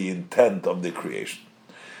fulfill the intent of the creation.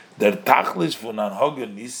 Der Tachlis von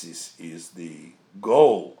Anhogen Nisis is the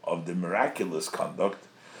goal of the miraculous conduct,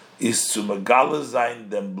 is to megale sein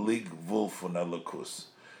dem Blick Vul von Elokus,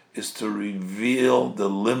 is to reveal the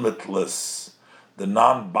limitless, the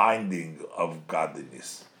non-binding of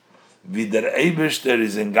godliness. Wie der Eibishter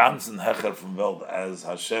is in ganzen Hecher vom Welt, as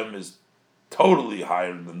Hashem is totally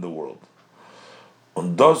higher than the world.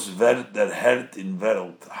 Und das wird der Herd in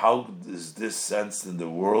Welt, how is this sensed in the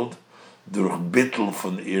world? Durch Bittel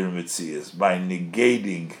von ihr Metzias, by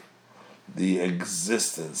negating the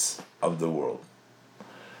existence of the world.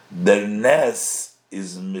 Der Nes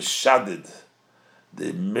is mishadid,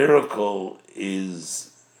 the miracle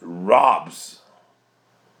robs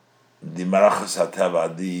the Marachas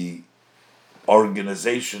HaTeva, the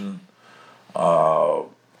organization uh,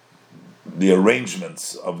 the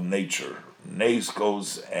arrangements of nature. Nes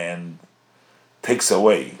goes and takes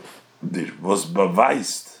away. There was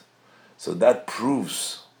beweist, so that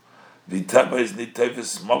proves the teva is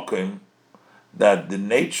nitevis mokim, that the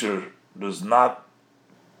nature does not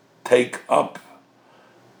take up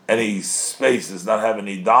any space, does not have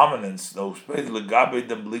any dominance, no space, legabe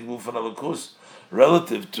the bligvu von alakus,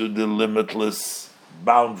 relative to the limitless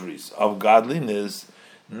boundaries of godliness.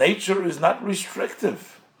 Nature is not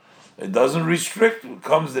restrictive. It doesn't restrict. It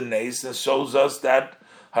comes the nes and shows us that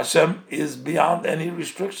Hashem is beyond any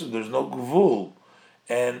restriction. There's no gvul,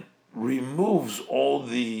 and removes all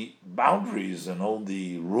the boundaries and all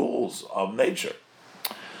the rules of nature.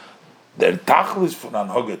 Der tachlis von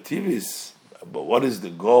anhogativis, but what is the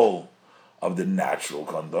goal of the natural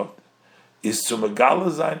conduct? Is to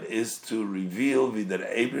megala sein, is to reveal wie der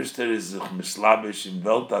Eberster is sich mislabish in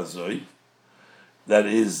Welt azoi. That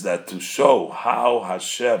is, that to show how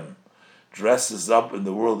Hashem dresses up in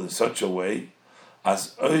the world in such a way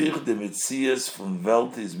as euch de Metzias von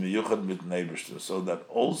Welt is meyuchad mit Eberster, so that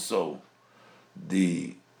also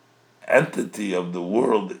the entity of the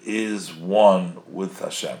world is one with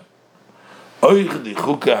Hashem. Also,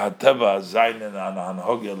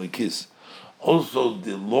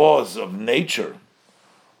 the laws of nature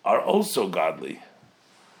are also godly,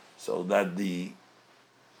 so that the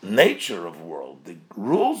nature of the world, the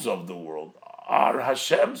rules of the world, are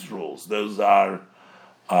Hashem's rules. Those are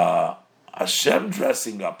Hashem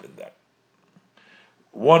dressing up in them.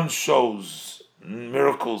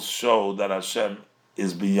 Miracles show that Hashem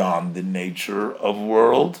is beyond the nature of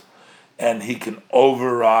world, and He can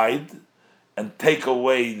override and take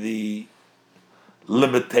away the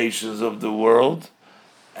limitations of the world.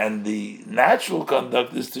 And the natural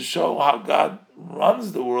conduct is to show how God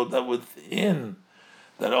runs the world,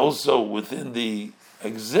 that also within the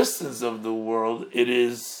existence of the world, it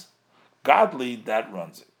is godly that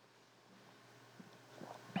runs it.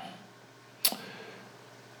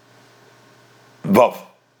 Vav.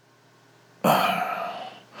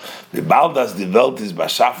 The Baldas, die Welt ist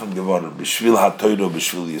beschaffen geworden, b'shvil ha-Torah,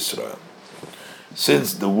 b'shvil Yisrael.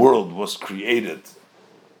 Since the world was created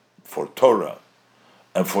for Torah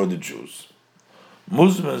and for the Jews,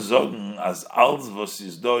 muss man sagen, as alles was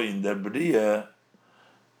ist da in der Bria,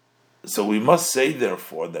 so we must say,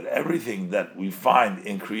 therefore, that everything that we find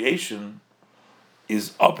in creation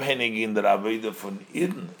is abhängig in der Aveda von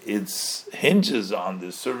Eden. It hinges on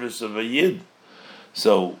the service of a Yid.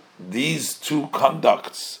 So these two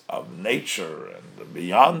conducts of nature and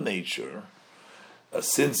beyond nature,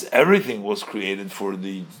 since everything was created for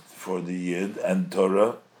the Yid and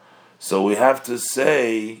Torah, so we have to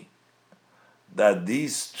say that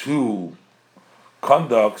these two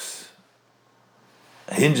conducts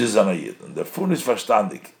hinges on a Yid. And the Fun is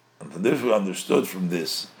verstandig. And from this we understood from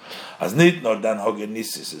this, as nit nor dan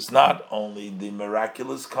hogenisis, it's not only the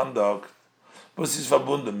miraculous conduct, but it's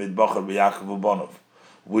verbunden mit Bocher Yaakov Ubonov,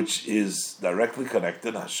 which is directly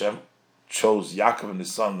connected. Hashem chose Yaakov and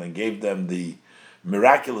his son and gave them the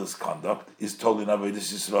miraculous conduct, is told in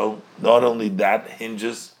Avodas Yisrael. Not only that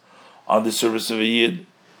hinges on the service of a Yid,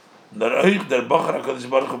 but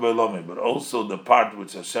also the part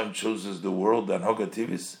which Hashem chooses the world and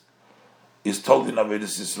Hogativis is told in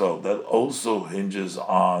Avodas Yisrael. That also hinges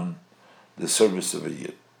on the service of a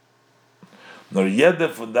Yid. Nor jede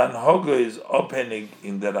von dan Hoga is abhängig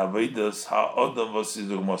in der Avodas ha'odam was is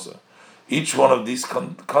dugmosa. Each one of these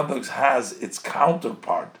conducts has its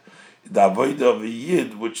counterpart, the Avodah of a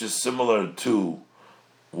Yid, which is similar to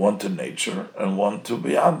one to nature and one to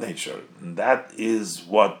beyond nature. And that is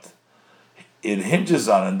what it hinges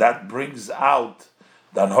on, and that brings out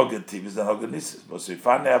the Anhogativis and Hoganisis. But so if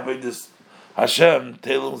I Avodas Hashem,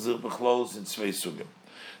 teilen sich bechlos in zwei Sugim.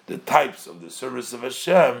 The types of the service of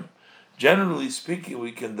Hashem, generally speaking,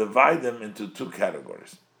 we can divide them into two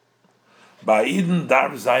categories. By Eden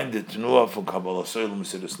darf sein the Tenuah von Kabbalah Soil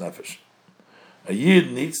Mesidus Nefesh. A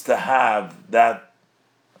Yid needs to have that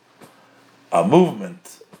a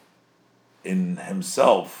movement in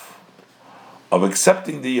himself of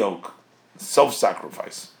accepting the yoke,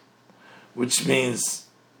 self-sacrifice, which means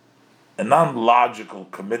a non-logical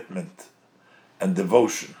commitment and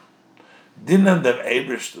devotion. Dienen dem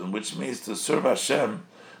Ebersten, which means to serve Hashem,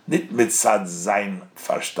 nicht mit sad sein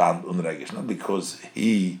Verstand und Regisch, not because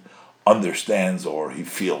he understands or he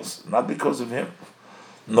feels, not because of him,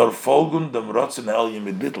 nor folgen dem Rotzen Elyon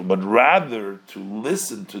mit Bittel, but rather to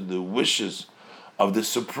listen to the wishes of the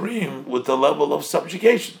Supreme with a level of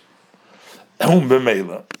subjugation.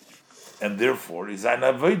 And therefore, is ein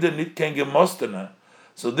Avodah nit kein Gemostene,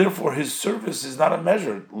 so therefore his service is not a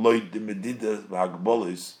measure, loit de medida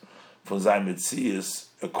v'hagbolis, von seinem Metzies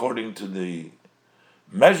according to the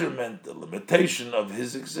measurement, the limitation of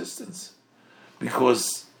his existence.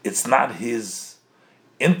 Because it's not his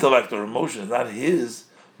intellect or emotion, it's not his,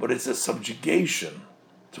 but it's a subjugation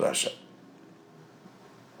to Hashem.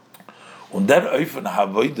 Und der Eufen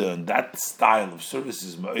Havoide, and that style of service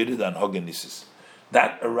is Ma'orid and Hogenisis.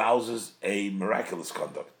 That arouses a miraculous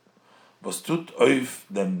conduct. Was tut Euf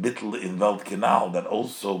den Bittel in Weltkanal, that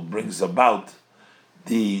also brings about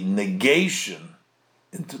the negation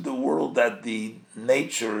into the world that the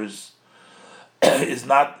nature is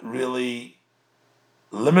not really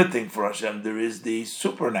limiting for Hashem. There is the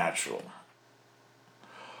supernatural.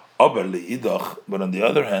 But on the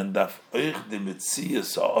other hand,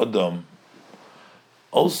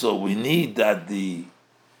 also we need that the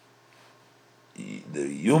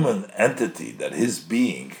human entity, that his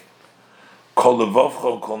being, kol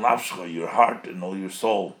levavcha, kol nafscha, your heart and all your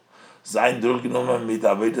soul, zayin durchgenommen mit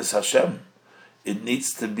avodas Hashem. It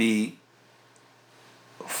needs to be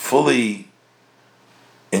fully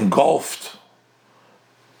engulfed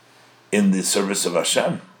in the service of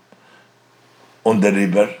Hashem. Und der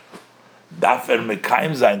Riber darf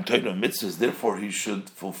mekayim sein Torah mitzvahs. Therefore, he should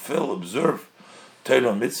observe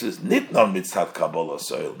Torah mitzvahs, nicht nur mitzvah Kabbalah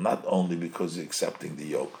soil, not only because he's accepting the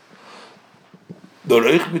yoke.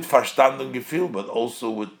 Durch mit Verstand und Gefühl, but also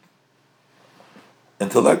with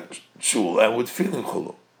intellectual and with feeling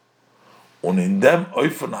chulu. Und in dem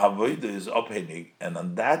Eufen Havoide is abhängig, and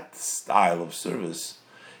on that style of service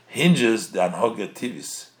hinges the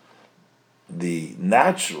Anhogativis, the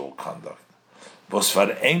natural conduct, was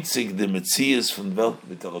vereinzigt the Metzies von Welt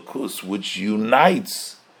mit Elokus, which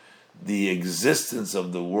unites the existence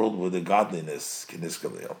of the world with the godliness, Kinis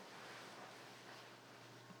Galil.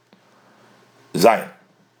 Zayin.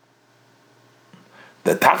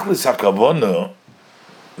 The Tachlis HaKavona,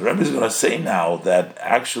 the Rebbe is going to say now that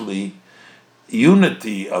actually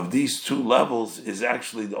unity of these two levels is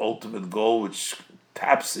actually the ultimate goal, which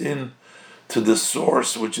taps in to the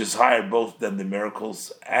source which is higher both than the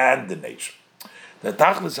miracles and the nature. The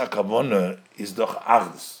Tachlis HaKavona is doch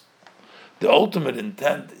Achdus. The ultimate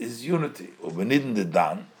intent is unity. Ubenidin de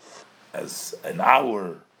Dan, as in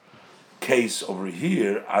our case over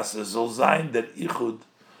here, as a Zolzain der Ichud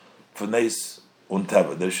V'neis und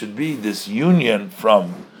Teva. There should be this union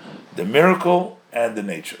from the miracle and the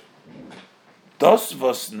nature. Das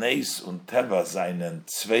was Neis und Teva seinen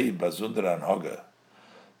zwei besonderen Hoge.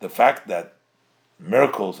 The fact that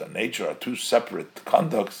miracles and nature are two separate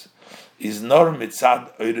conducts is nor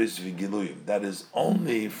mitzad oiris vigiluyim. That is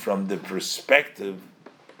only from the perspective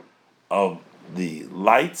of the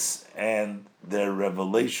lights and their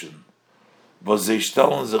revelation. Was sie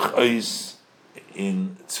stellen sich ois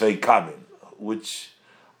in zwei Kavim, which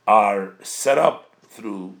are set up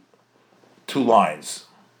through two lines.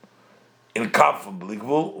 In Kav and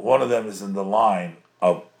Bligvul, one of them is in the line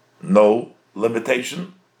of no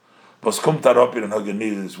limitation. Was kommt darop in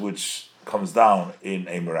Haganidis, which comes down in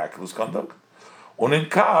a miraculous conduct. And in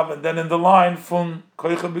Kav, and then in the line from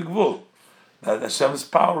Koicha Bigvul, that Hashem's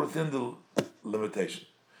power within the limitation.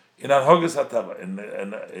 In Anhogas Hatava,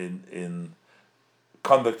 in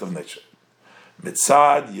conduct of nature.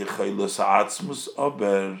 Mitzad Yechaylos Ha'atzmus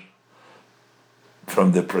Ober,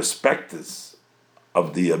 from the perspectives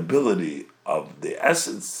of the ability of the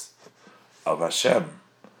essence of Hashem.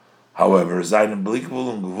 However, Zayin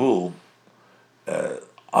Blikvul and Gvul,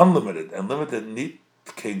 unlimited and limited, nit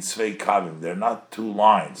kein zwei kavim. They're not two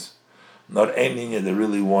lines, not ein inyan. They're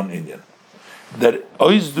really one inyan. That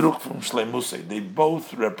oizdruk from shleimusay. They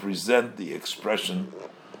both represent the expression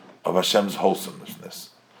of Hashem's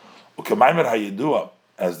wholesomeness. Ukemaimer hayidua,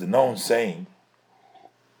 as the known saying,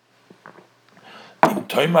 im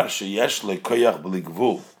toimar sheyesh lekoyach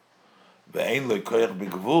b'ligvul ve'ein lekoyach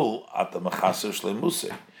b'gvul ata mechaser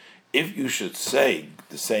shleimusay. If you should say,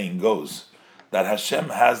 the saying goes, that Hashem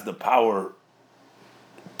has the power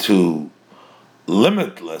to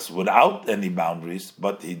limitless without any boundaries,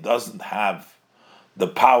 but He doesn't have the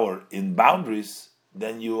power in boundaries,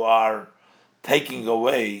 then you are taking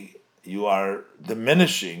away, you are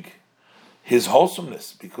diminishing His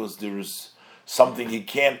wholesomeness, because there is something He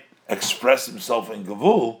can't express Himself in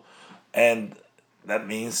Gavul, and that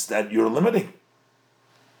means that you're limiting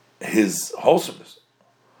His wholesomeness.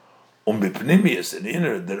 Bepnimius, an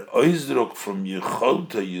inner, der Oizdruk from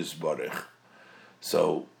Yecholta Yisbarech.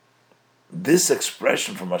 So, this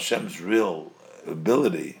expression from Hashem's real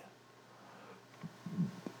ability,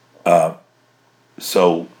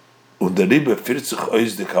 so, Underibe 40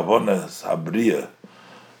 Oiz de Kavonas Habriya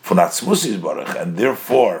von Atzmus Yisbarech, and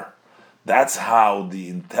therefore, that's how the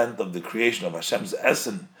intent of the creation of Hashem's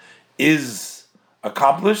essence is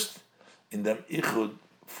accomplished. in dem ichud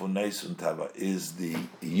funeis und tava is the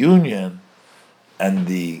union and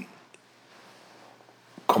the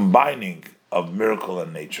combining of miracle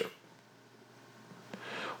and nature.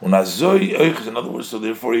 In other words, so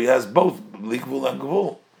therefore he has both likvul and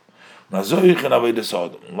gvul.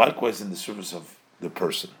 Likewise in the service of the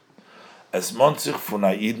person. As monzich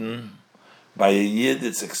funaiden, by a yid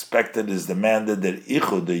it's expected, is demanded that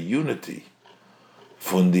ichud, the unity,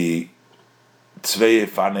 from the tzvei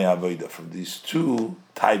fane avoda, from these two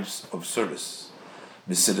types of service.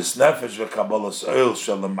 Mesiras nefesh v'kabalas oil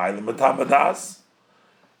shalom ma'ilem metabadas,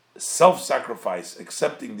 self-sacrifice,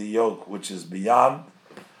 accepting the yoke which is beyond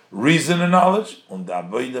reason and knowledge, and the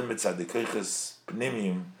avoda mitzadikoiches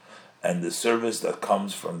pnimim, and the service that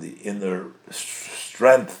comes from the inner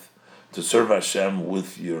strength to serve Hashem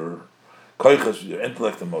with your koiches, with your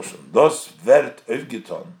intellect and emotion. Das wird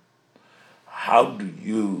aufgetan. How do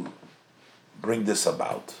you bring this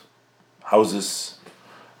about? How is this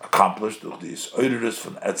accomplished? Durch die Eures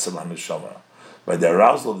von Etzem HaNeshama, by the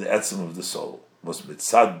arousal of the Etzem of the soul. Was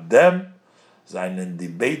mitzad dem seinen die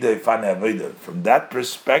beide fane avoda. From that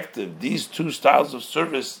perspective, these two styles of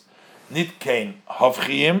service nit kein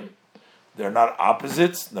hofchiyim. They're not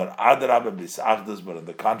opposites, nor adraba bisachdas, but on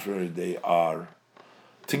the contrary, they are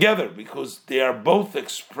together because they are both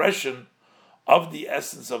expression of the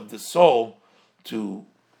essence of the soul to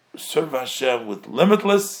serve Hashem with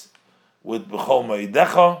limitless, with b'chol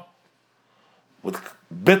ma'idecha, with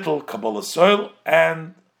bittul kabbalah soil,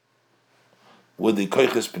 and with the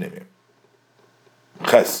koiches pnimim.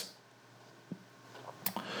 Ches.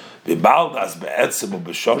 V'bald as be'etzem u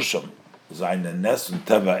b'shorsham zayne nes und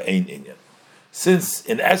teva ein inyan. Since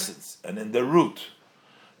in essence and in the root,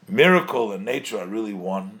 miracle and nature are really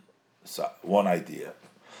one idea,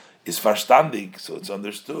 is verstandig, so it's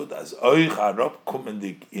understood as euch harab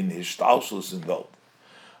kumendig in histalshus in Welt.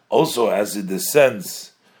 Also as it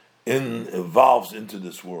descends, evolves into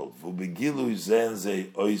this world. Wo begilu sehen sie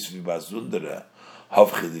ois wie basundere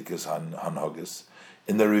hafchidikes hanhoges.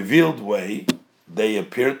 In the revealed way, they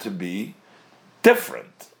appear to be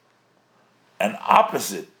different and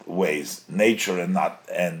opposite ways, nature and not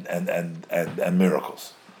and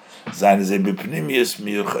miracles.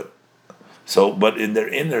 So, but in their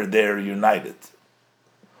inner, they're united.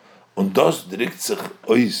 Und das drückt sich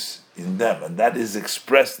aus in them, and that is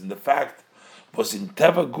expressed in the fact, was in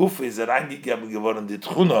Teva Guf is reingegeben geworden, die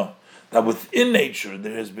Tchuna, that within nature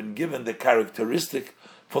there has been given the characteristic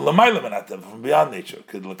from Lamaila Menatem, from beyond nature,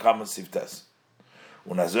 Kid Lakaman Siftes.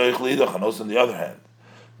 Und also and also on the other hand,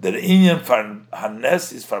 der Inyan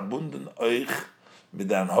Hanes is verbunden euch mit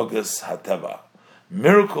der Anhoges Hateva.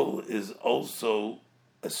 Miracle is also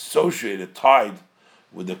associated, tied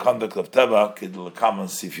with the conduct of Teva, Kidlakaman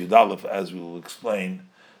Sif Yudalef, as we will explain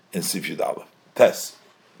in Sif Yudalef. Tes,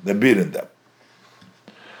 the bir in them.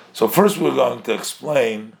 So first we're going to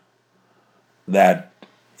explain that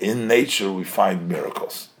in nature we find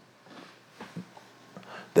miracles.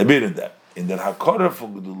 The bir in them. In der Hakora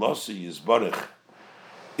von Gedulosi Yisborich,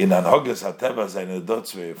 in Anhoges Hateva seine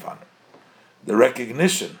Dotzwe Yefan. The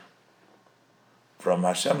recognition from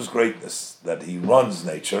Hashem's greatness that He runs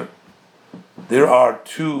nature, there are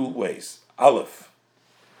two ways. Aleph,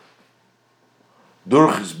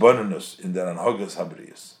 durch His bonus in der Anhoges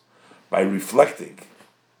Habriyas, by reflecting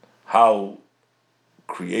how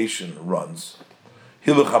creation runs,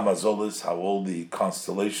 Hiluch HaMazolis, how all the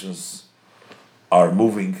constellations are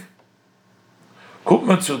moving.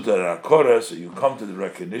 Kupmatsu der Akora, so you come to the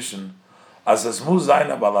recognition, as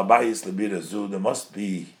Muzayna Balabayis Lebirazu, there must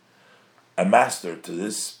be a master to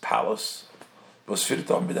this palace,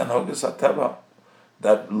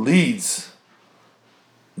 that leads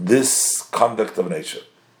this conduct of nature.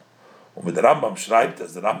 With the Rambam schreibt,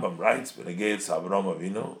 as the Rambam writes,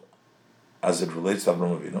 as it relates to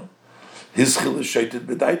Avraham Avinu, his chilashaited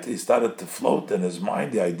bedaita, he started to float in his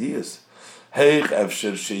mind the ideas.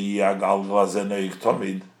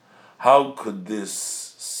 How could this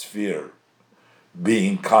sphere,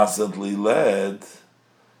 being constantly led,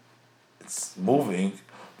 it's moving,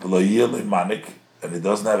 and it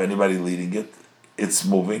doesn't have anybody leading it, it's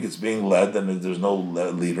moving, it's being led, and there's no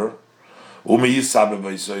leader. Who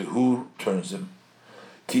turns him?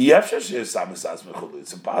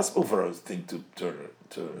 It's impossible for a thing to turn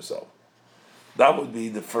himself. That would be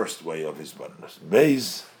the first way of his bonus.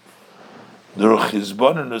 Beis, his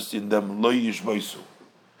bonus in them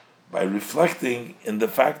by reflecting in the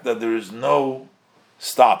fact that there is no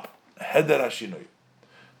stop. Heder hashinoi.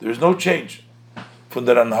 There is no change from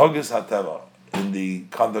the Anhoges Hateva in the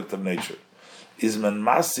conduct of nature. Isman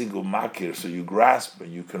masig umakir, so you grasp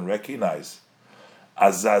and you can recognize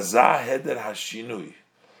Azaza heder hashinui,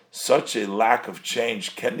 such a lack of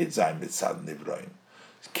change cannot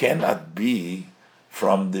be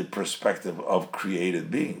from the perspective of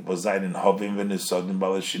created being.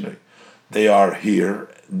 They are here,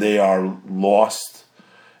 they are lost,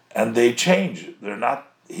 and they change. They're not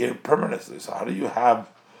here permanently. So how do you have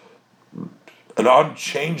an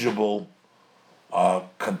unchangeable,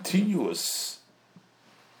 continuous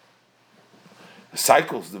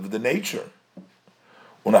cycles of the nature?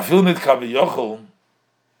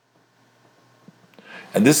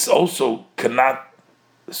 And this also cannot,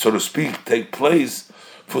 so to speak, take place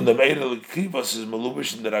from the Meirelekivas is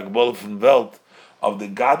Malubish in the Ragbol von Welt of the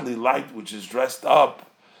godly light which is dressed up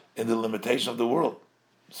in the limitation of the world.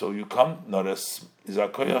 So you come, notice,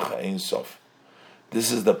 Izakoyach Ein Sof.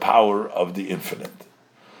 This is the power of the infinite.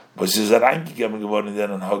 Which has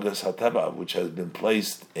been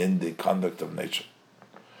placed in the conduct of nature.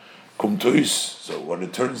 So what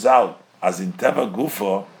it turns out, as in Teva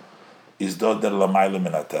Gufo, is der Lamayla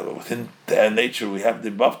min Teva. Within nature we have the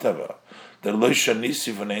above Teva. The Lo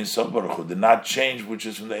Shanisi from the Ein Sof Baruch Hu, the not change which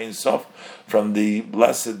is from the Ein Sof, from the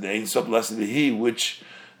blessed, the Ein Sof, blessed be He, which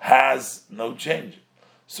has no change.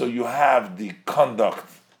 So you have the conduct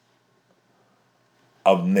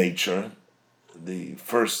of nature, the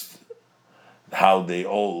first, how they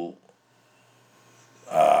all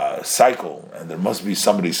cycle, and there must be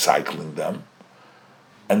somebody cycling them,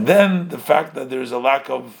 and then the fact that there is a lack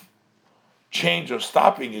of change or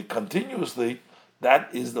stopping it continuously, that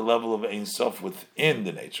is the level of Ein Sof within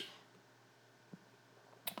the nature.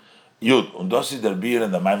 Yud, und das ist der Bier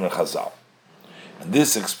in the Maimer Chazal. And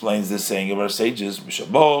this explains the saying of our sages, when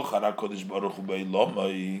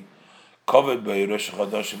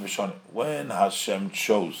Hashem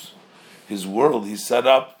chose His world, He set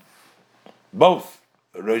up both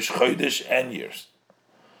Rosh Chodesh and years.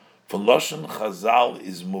 From Lashon Chazal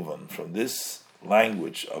is moving. From this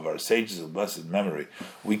language of our sages of blessed memory,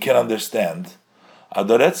 we can understand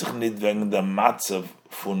Adoretzich nit wegen der Matzav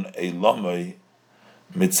von Eilomoi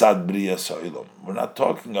mitzad Bria Soilom. We're not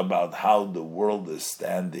talking about how the world is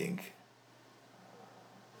standing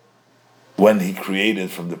when He created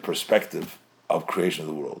from the perspective of creation of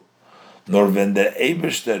the world. Nor when der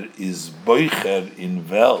Eberster is Boicher in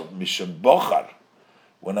Welt, Mishem Bochar,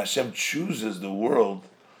 when Hashem chooses the world,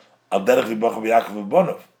 Al Derech Bochar Yaakov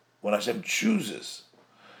Bonov, when Hashem chooses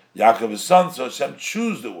Yaakov's son, so Hashem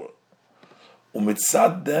chooses the world.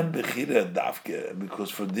 Umitzad dem bechira davke, because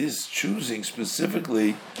for this choosing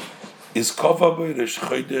specifically is Kova Boy Rosh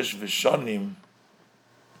Chodesh V'Shonim.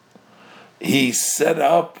 He set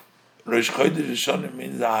up Rosh Chodesh V'Shonim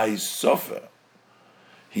means the Haisofer.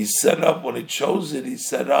 He set up, when He chose it, He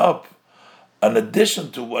set up an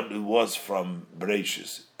addition to what it was from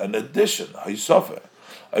Bereshis. An addition, Haisofer.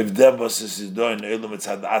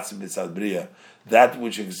 That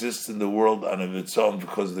which exists in the world and of its own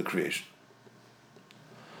because of the creation.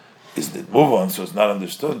 Is it move on, so it's not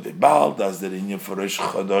understood. The Baal does the inyan for Rosh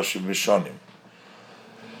Chodesh V'Shonim.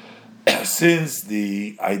 Since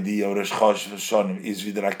the idea of Rosh Chodesh V'Shonim is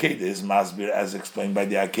with the Akedah, is Masbir as explained by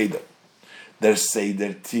the Akedah. There's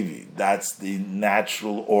Seder TV. That's the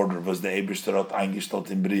natural order. Was the Ebersterot eingestellt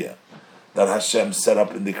in Bria that Hashem set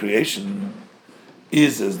up in the creation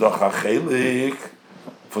is as doch a Chelek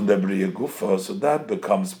from the Bria Gufa. So that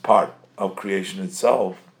becomes part of creation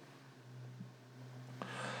itself.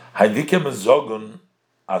 Heidikem zogen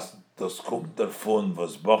as das kommt davon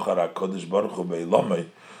was Bochar HaKadosh Baruch Hu beilomei,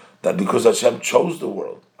 that because Hashem chose the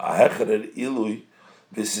world, a hecherer ilui,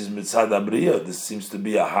 this is mitzad abriya, this seems to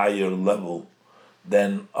be a higher level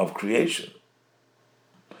than of creation.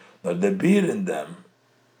 Now the beer in them,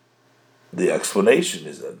 the explanation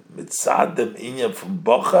is that mitzad dem inyan from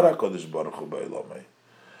Bochar HaKadosh Baruch Hu beilomei,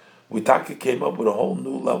 we came up with a whole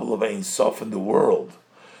new level of Ein Sof in the world,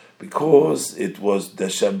 because it was the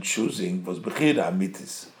Hashem choosing, was Bechira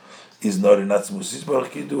Amitis. Is not in Atzmusis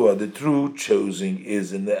Baruch Kidua. The true choosing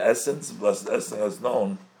is in the essence, blessed essence as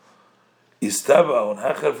known, is Teva, on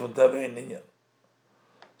Hecher from Teva in Inyan.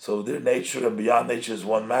 So their nature and beyond nature is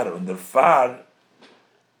one matter. And their far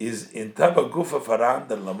is in Teva Gufa Faran,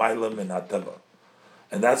 the Lamaylam in HaTeva.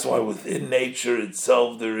 And that's why within nature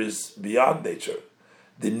itself there is beyond nature.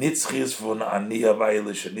 The Nitzchis von Aniyah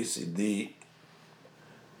Vayilishanisi, the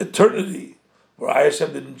eternity, where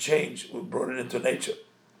Hashem didn't change, we brought it into nature.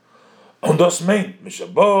 Und das meint,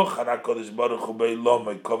 Mishaboch HaKadosh Baruch Hu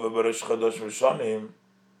beilom Kova Berosh Chodesh V'Shonim.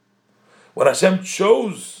 When Hashem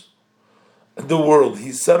chose the world,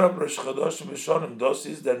 He set up Rosh Chodesh V'Shonim. Das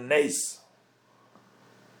is the Nes,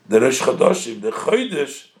 the Rosh Chodesh, the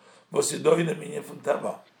Chodesh was Yidoyim Minyan from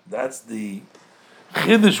Teva. That's the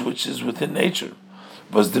Chiddush which is within nature.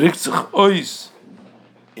 Was direkt sich ois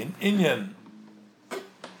in Inyan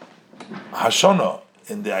Hashana,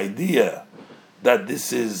 in the idea that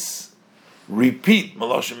this is repeat,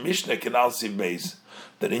 Malosha Mishnah Kenalsi base,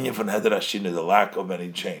 that Inyan von Heder Hashina, the lack of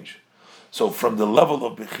any change. So from the level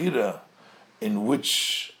of Bechira, in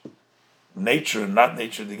which nature and not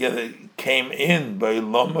nature together came in by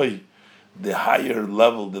Lomai, the higher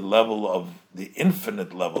level, the level of the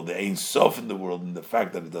infinite level, the Ein Sof in the world, and the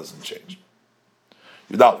fact that it doesn't change.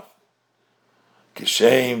 Yudalef.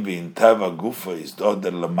 Kishem v'in teva gufa is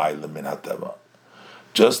doder l'mayla min hateva.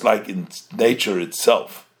 Just like in nature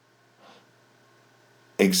itself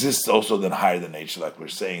exists also then higher than nature, like we're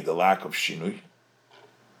saying, the lack of shinui.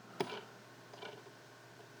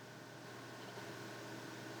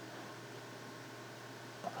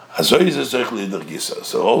 So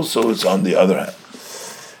also it's on the other hand.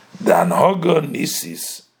 The anhoga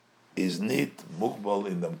nisis is nit mukbal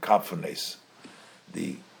in them kaphanes.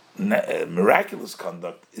 The miraculous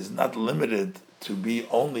conduct is not limited to be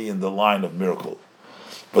only in the line of miracle,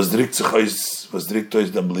 which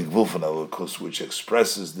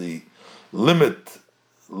expresses the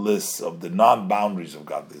limitless of the non-boundaries of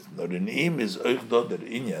godliness.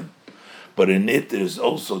 But in it there is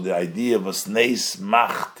also the idea of as neis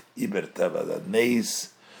macht iber teva, that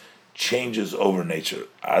neis changes over nature.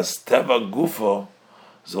 As teva gufo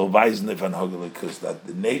zol weisen van hogelikus, that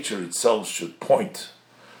the nature itself should point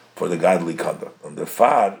for the godly conduct. And the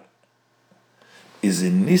far is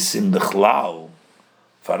in nisim bechlal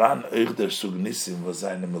faran euch der sug nisim was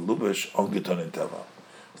seine melubesh ongeton in teva.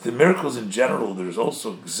 The miracles in general, there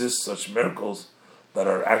also exist such miracles that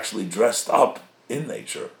are actually dressed up in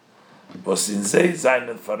nature. But in Zay Zayn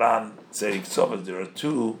and Faran Tzerik Tzovas, there are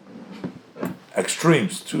two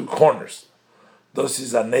extremes, two corners. Das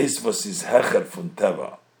is a neis was is hecher von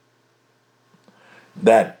teva.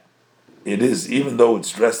 That it is, even though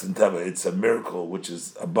it's dressed in teva, it's a miracle which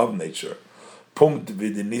is above nature. Punkt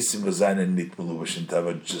vidinisim v'zayin nit melubash in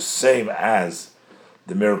teva, just same as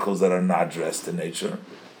the miracles that are not dressed in nature.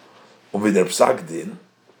 Uvider psak din,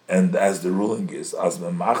 and as the ruling is, as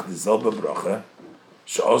memach dizelbe bracha,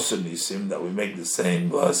 that we make the same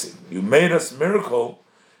blessing. You made us miracle,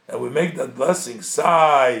 and we make that blessing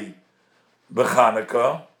sai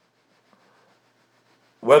b'Chanukah,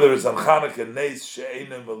 whether it's on Chanukah neis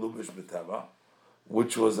she'einem v'lubish b'teva,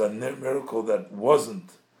 which was a miracle that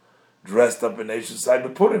wasn't dressed up in nature, sai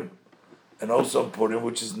b'Purim, and also Purim,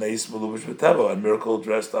 which is neis v'lubish b'teva, a miracle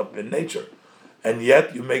dressed up in nature, and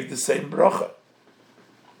yet you make the same bracha.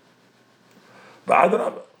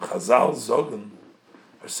 Ba'adrab, Chazal zogen.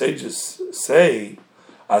 Our sages say,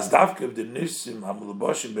 as dafkev the nisim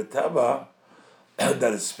hamulabashim betava,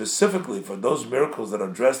 that is specifically for those miracles that are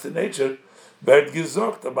dressed in nature. Bert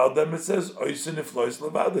gizokt, about them it says, oisin iflois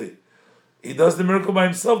levadi. He does the miracle by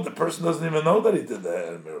himself. The person doesn't even know that he did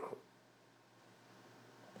the miracle.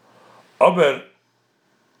 Aber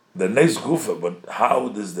the neis gufa, but how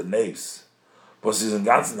does the neis? Was is in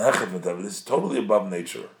ganzen hecher betava? This is totally above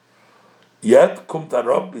nature. Yet kumt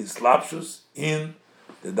arab bislapshus in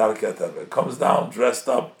the Darkei Teva. It comes down dressed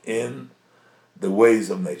up in the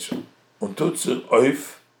ways of nature. Und tutzu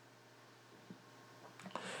oif,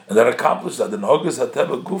 and that accomplished that the Nogas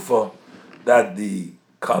HaTeva Gufa, that the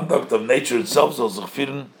conduct of nature itself,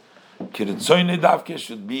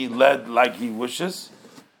 should be led like he wishes,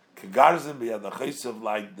 like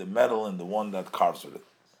the metal and the one that carves with it.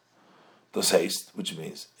 Das heißt, which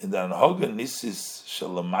means, in the Anhoga Nisis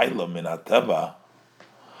Shalamayla Min HaTeva,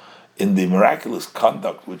 in the miraculous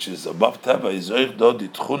conduct which is above Teva, is Oich Do Di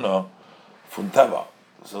Tchuna Fun Teva.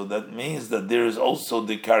 So that means that there is also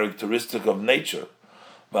the characteristic of nature.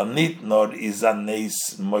 Vanit nor is a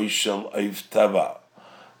neis moishel oif Teva.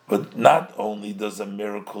 But not only does a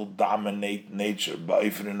miracle dominate nature, but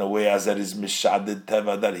even in a way as that is mishaded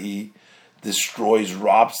Teva, that he destroys,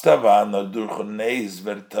 robs Teva,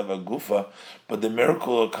 but the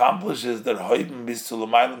miracle accomplishes that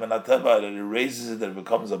that it raises it, that it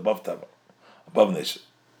becomes above Teva, above nature.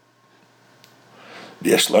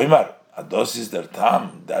 Ados is their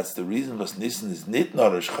tam. That's the reason was Nisan is nit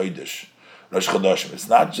nor Rosh Chodoshim. It's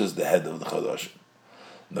not just the head of the Chodoshim.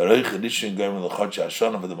 Nor Rosh Chodoshim going with the Chodsh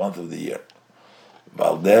Hashanah for the month of the year.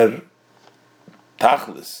 While their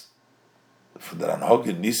tachlis for the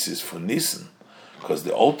Anhoga Nisis for Nisan, because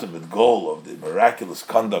the ultimate goal of the miraculous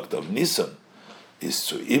conduct of Nisan is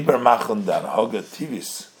to Ibermachon the Anhoga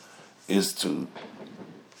Tivis, is to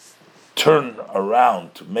turn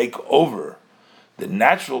around, to make over the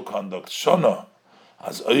natural conduct Shona,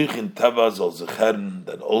 as Oichin Teva Zol Zechern,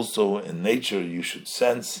 that also in nature you should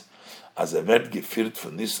sense as a Vert Gefirt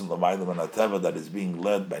for Nisan L'maylam and Teva, that is being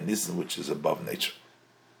led by Nisan, which is above nature.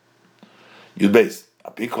 Yud Beis.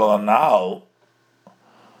 Apikol now,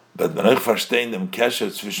 but when I verstehen dem Kesher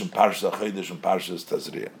zwischen Parshas Hachodesh and Parshas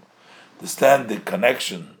Tazria, understand the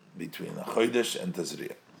connection between Hachodesh and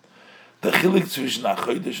Tazria. The chilek zwischen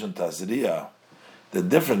Hachodesh and Tazria, the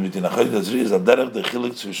difference between Hachodesh and Tazria is that derech the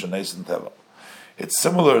chilek zwischen Nes and Teva. It's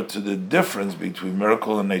similar to the difference between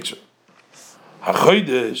miracle and nature.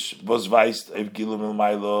 Hachodesh was weist ev gilum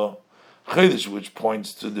ilmailo. Chodesh, which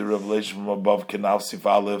points to the revelation from above, Kenal Sif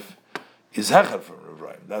Aleph, is hecher from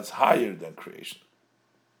Revrayim. That's higher than creation.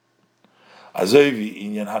 Azovi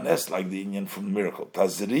inyan hanes, like the inyan from the miracle.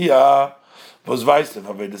 Tazria was weist ev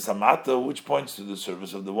Avedas Hamata, which points to the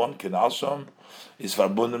service of the one. Kenal Shom is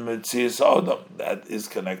verbunden mit Tzias Adam. That is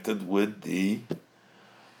connected with the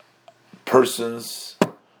person's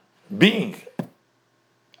being.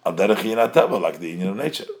 Al derech yin hateva, like the inyan of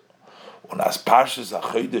nature. When as Parshas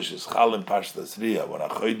Hachodesh is chal in Parshas Tazria, when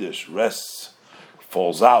Hachodesh rests,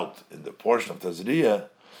 falls out in the portion of Tazria,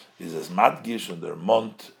 is as madgish und der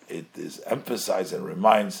Mond. It is emphasized and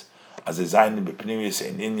reminds as a zayin in bepnimius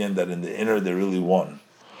in Indian that in the inner they're really one.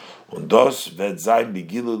 Und das wird sein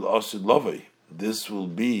begilul osid lovei. This will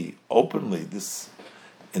be openly this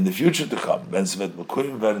in the future to come. Wenn es wird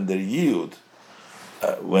mekuyim werden der Yiyud,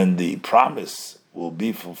 when the promise will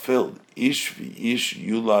be fulfilled. Ish vi ish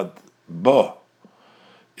yulad bo.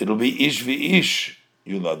 It'll be ish vi ish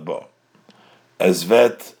yulad bo. Es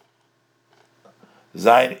wird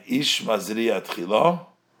sein ish mazriya tchilo,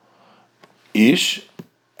 ish,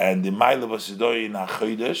 and the Meile was idoi in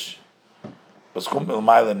Hachodesh, was kommt mit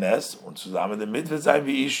Meile Nes, und zusammen damit wird sein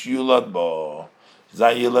wie ish yulad bo.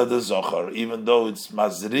 Sein yulad zocher, even though it's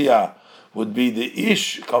mazriya would be the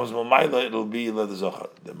ish, comes with Meile, it'll be yulad zocher.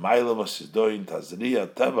 The Meile was idoi in Tazria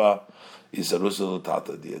Teva, is a Rusel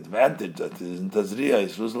Tata. The advantage that is in Tazria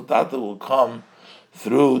is Rusel Tata will come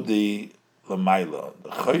through the Lamaila, the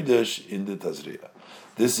Chodesh in the Tazria.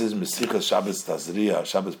 This is Mesichas Shabbos Tazria,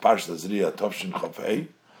 Shabbos Parsh Tazria, Tovshin Chofei,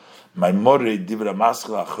 Maimore Dibra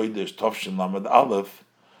Maschel Chodesh Tovshin Lamed Aleph,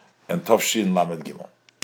 and Tovshin Lamed Gimel.